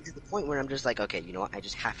has gotten to the point where I'm just like, okay, you know what? I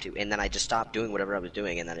just have to, and then I just stop doing whatever I was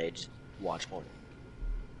doing, and then I just watch porn.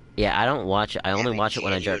 yeah, I don't watch it. I only watch it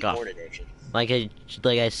when I jerk off. Porn addiction. Like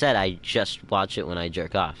I said, I just watch it when I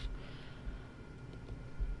jerk off.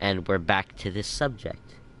 And we're back to this subject.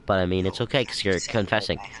 But I mean, it's okay because you're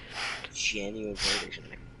confessing. I have genuine porn addiction.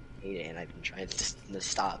 I hate it, and I've been trying to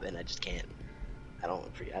stop, and I just can't. I don't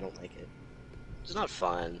like it. It's not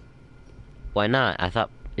fun. Why not? I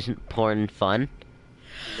thought, isn't porn fun?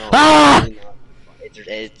 No, Ah! it's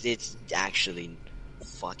really not fun. It's actually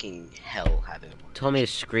fucking hell having a porn. Told me to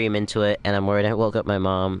scream into it, and I'm worried I woke up my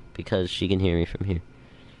mom because she can hear me from here.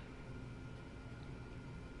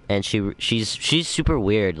 And she's super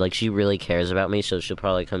weird. Like, she really cares about me, so she'll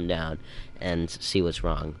probably come down and see what's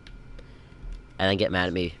wrong. And then get mad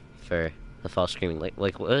at me for the false screaming.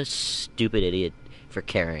 Like what a stupid idiot for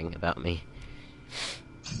caring about me.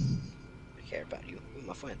 I care about you. You're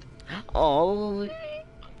my friend. Oh. And then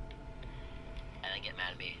get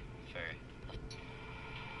mad at me for...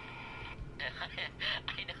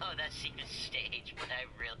 I know that seems staged, but I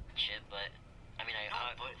really shit, but... I mean, I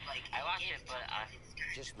watch it, but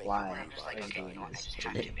Just make Why? your I'm move just like, eyes okay, down. you know what? I just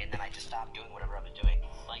have to, and then I just stop doing whatever I was doing.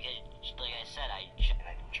 Like I said, I've been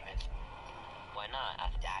trying to. Why not?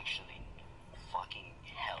 I've actually fucking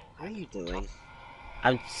hell. What are you doing?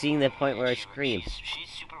 I'm seeing the point where I scream. She's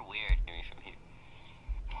super weird. Hear me from here.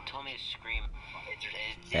 Told me to scream.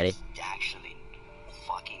 Ready? It's actually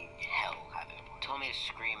fucking hell having a porn. Told me to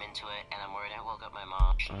scream into it, and I'm worried I woke up my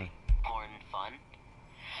mom. Porn fun?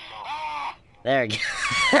 No. There we go.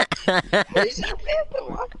 What is that random?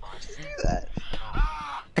 Why would you do that?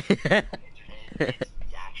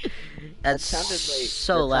 That's That sounded like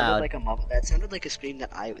so loud. That sounded like a scream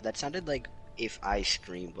that sounded like if I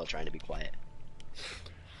screamed while trying to be quiet.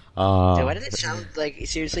 Uh, So why did it sound like,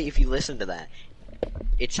 seriously, if you listen to that,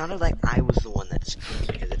 it sounded like I was the one that screamed,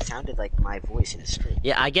 because it sounded like my voice in a scream.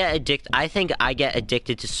 yeah, I think I get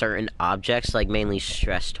addicted to certain objects, like mainly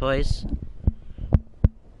stress toys.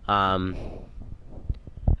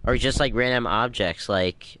 Or just like random objects,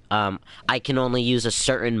 like I can only use a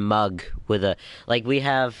certain mug with a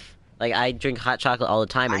I drink hot chocolate all the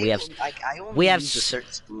time, and I only we have use a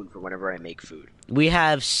certain spoon for whenever I make food. we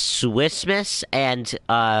have Swiss Miss and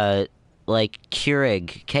like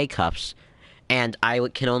Keurig K cups, and I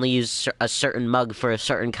can only use a certain mug for a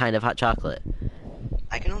certain kind of hot chocolate.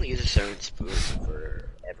 I can only use a certain spoon for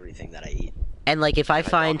everything that I eat. And like if I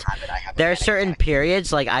find there are certain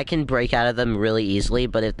periods, like I can break out of them really easily,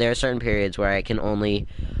 but if there are certain periods where I can only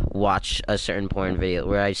watch a certain porn video,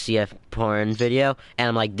 where I see a porn video and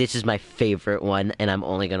I'm like, this is my favorite one, and I'm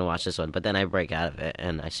only gonna watch this one. But then I break out of it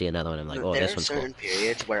and I see another one, and I'm like, oh, this one's cool. There are certain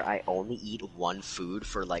periods where I only eat one food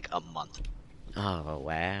for like a month. Oh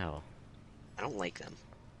wow. I don't like them.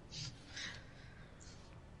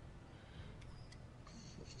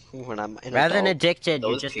 When I'm Rather than adult, addicted,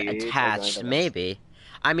 you're those just periods are attached. going to Maybe.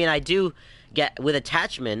 I mean, I do get with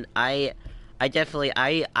attachment. I definitely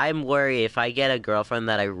I'm worried if I get a girlfriend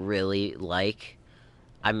that I really like,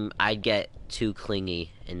 I get too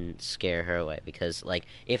clingy and scare her away, because like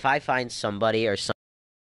if I find somebody or some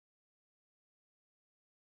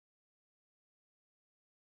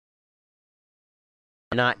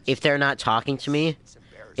not if they're not talking to me.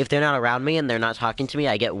 If they're not around me and they're not talking to me,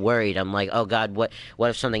 I get worried. I'm like, oh God, what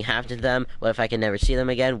if something happened to them? What if I can never see them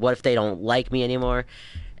again? What if they don't like me anymore?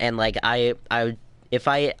 And like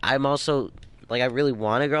I'm also like, I really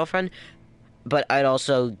want a girlfriend, but I'd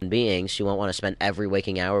also she won't want to spend every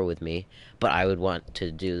waking hour with me, but I would want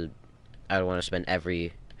to spend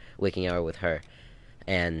every waking hour with her,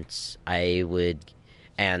 and either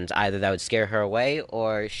that would scare her away,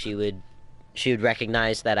 or she would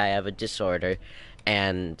recognize that I have a disorder.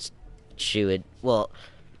 And she would,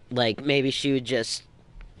 maybe she would just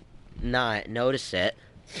not notice it,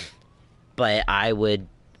 but I would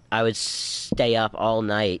stay up all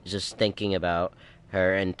night just thinking about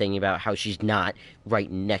her and thinking about how she's not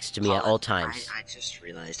right next to me at all times. I just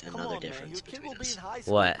realized another difference between us.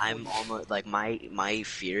 What? I'm almost, like, my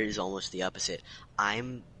fear is almost the opposite.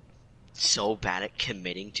 I'm so bad at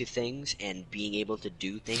committing to things and being able to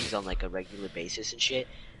do things on, like, a regular basis and shit.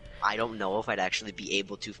 I don't know if I'd actually be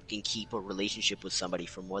able to fucking keep a relationship with somebody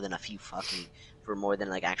for more than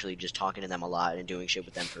like actually just talking to them a lot and doing shit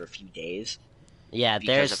with them for a few days. Yeah,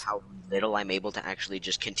 because of how little I'm able to actually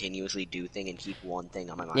just continuously do thing and keep one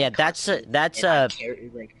thing on my mind. Yeah,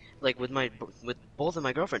 with both of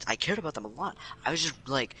my girlfriends, I cared about them a lot. I was just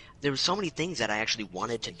like, there were so many things that I actually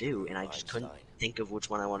wanted to do, and I just couldn't think of which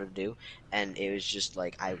one I wanted to do, and it was just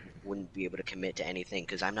like I wouldn't be able to commit to anything,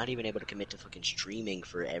 because I'm not even able to commit to fucking streaming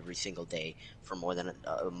for every single day for more than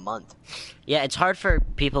a month. Yeah, it's hard for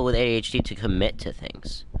people with ADHD to commit to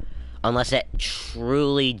things unless it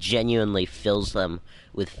truly, genuinely fills them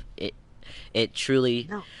with it. It truly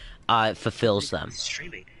fulfills them.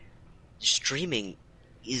 Streaming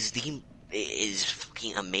is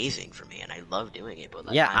fucking amazing for me, and I love doing it. But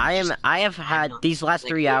like, yeah, I have had these last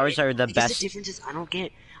 3 hours are the best. The difference is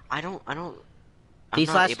I don't. These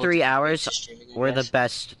last 3 hours were the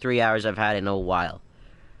best 3 hours I've had in a while.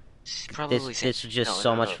 This is just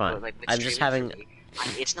so much fun. Like, I'm just having.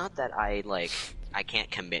 It's not that I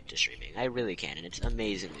can't commit to streaming. I really can, and it's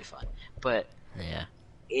amazingly fun. But yeah,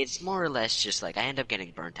 it's more or less just like I end up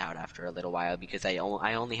getting burnt out after a little while because I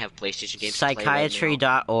only have PlayStation games.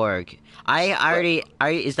 Psychiatry.org.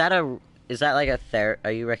 Is that like a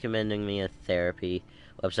are you recommending me a therapy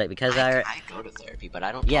website? Because I go to therapy, but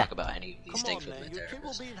I don't talk about any of these things with my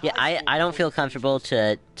therapist. Yeah, I don't feel comfortable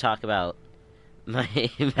to talk about my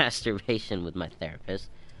masturbation with my therapist.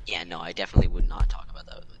 Yeah, no, I definitely would not talk about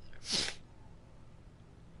that with my therapist.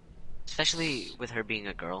 Especially with her being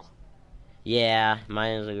a girl. Yeah,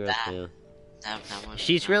 mine is a girl too.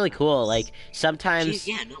 She's really cool. Like sometimes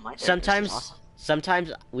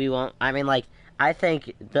we won't. I mean, like I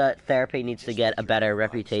think the therapy needs to get a better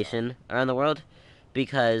reputation around the world,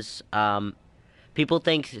 because people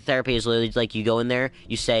think therapy is literally like you go in there,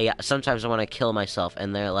 you say, sometimes I want to kill myself,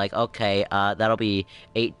 and they're like, okay, that'll be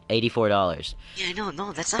 $84. Yeah,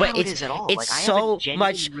 no, that's not how it is at all. It's so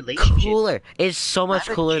much cooler. It's so much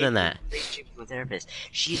cooler than that. Relationship with to a therapist.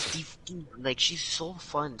 She's she's so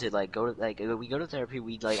fun to like go to. Like we go to therapy,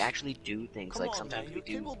 we like actually do things. Come Like on, sometimes man. we Your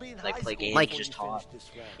kid do will be in like high play school games, Like- before just you talk. finish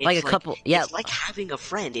this round. Like It's a couple- yeah. It's like having a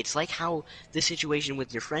friend. It's like how the situation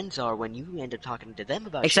with your friends are when you end up talking to them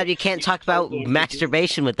about. Except shit. you can't You're talk about totally into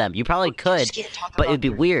masturbation with them. You probably you could, just can't talk but about it'd be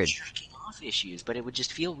your weird. jerking off issues. But it would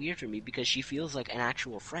just feel weird for me because she feels like an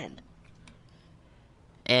actual friend.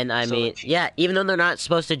 And I So, mean, like, yeah, even though they're not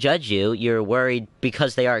supposed to judge you, you're worried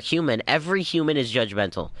because they are human. Every human is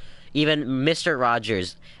judgmental. Even Mr.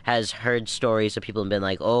 Rogers has heard stories of people and been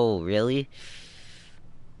like, "Oh, really?"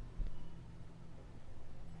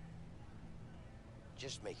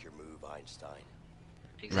 Just make your move, Einstein.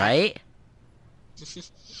 Exactly. Right?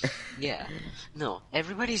 Yeah. No,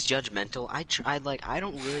 everybody's judgmental. I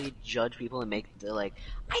don't really judge people and make the I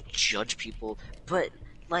judge people, but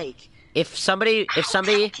like If somebody, how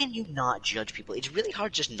can you not judge people? It's really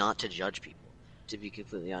hard just not to judge people, to be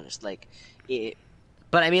completely honest. Like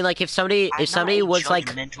but I mean, like, if somebody I'm not a was like,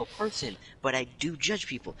 judgmental person, but I do judge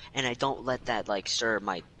people, and I don't let that like stir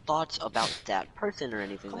my thoughts about that person or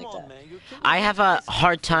anything Come like on, that. man. Your kid will I be have in high a school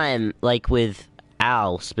hard before you time, like, with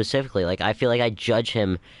Al specifically. Like, I feel like I judge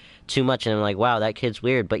him too much, and I'm like, wow, that kid's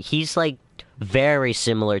weird. But he's like very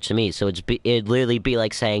similar to me, so it'd literally be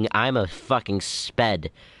like saying I'm a fucking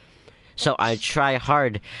sped. So I try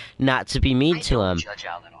hard not to be mean I to don't him. judge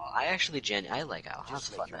Al at all. I actually I like Al. That's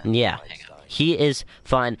Just fun. make your Man. move, Yeah. Einstein. He is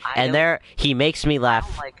fun, I and don't- he makes me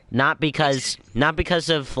laugh. like- Not because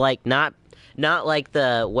of like not like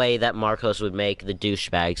the way that Marcos would make the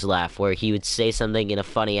douchebags laugh, where he would say something in a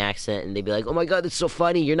funny accent, and they'd be like, "Oh my god, that's so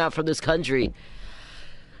funny! You're not from this country."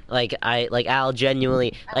 Like Al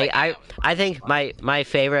genuinely I think my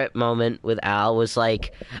favorite moment with Al was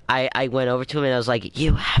like I went over to him and I was like,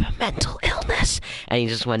 "You have a mental illness," and he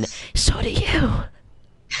just went, "So do you."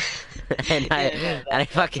 and I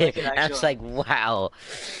fucking like an I was like, wow.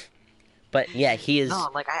 But yeah, he is. No,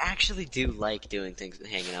 like I actually do like doing things,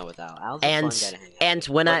 hanging out with Al. Al's a And fun guy to hang out and with.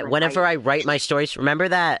 when But, like, whenever I write my stories, remember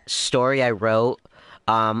that story I wrote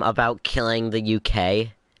about killing the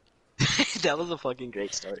UK? that was a fucking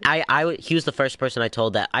great story. He was the first person I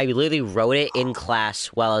told that. I literally wrote it in class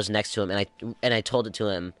while I was next to him, and I told it to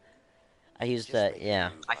him. I used the yeah.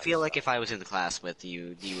 I feel like if I was in the class with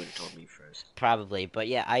you, you would have told me first. Probably, but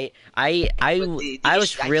yeah, I the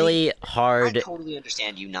was issue- I really think- hard. I totally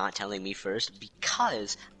understand you not telling me first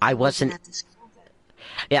because I wasn't- at the school then.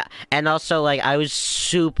 Yeah, and also like I was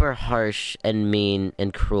super harsh and mean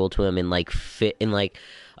and cruel to him in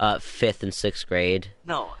fifth and sixth grade.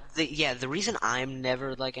 No, the reason I'm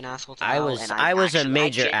never like an asshole to I Al, was- and I was a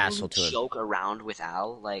major genuinely asshole to him. Joke around with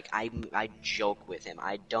Al, like I joke with him.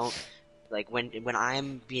 I don't like when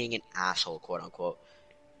I'm being an asshole, quote unquote.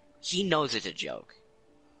 He knows it's a joke.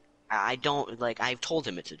 I don't like. I've told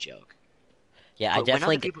him it's a joke. Yeah, I But when other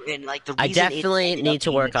definitely people- and, like, the I reason it definitely ended up need to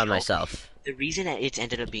being work a on joke- myself. The reason that it's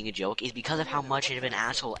ended up being a joke is because of how much of an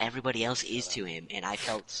asshole everybody else is to him, and I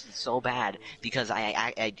felt so bad because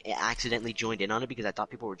I accidentally joined in on it because I thought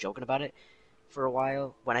people were joking about it for a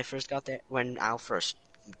while when I first got there, when Al first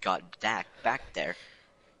got back there,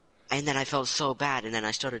 and then I felt so bad, and then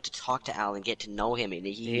I started to talk to Al and get to know him, and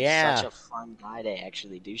he's Yeah. such a fun guy to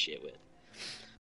actually do shit with.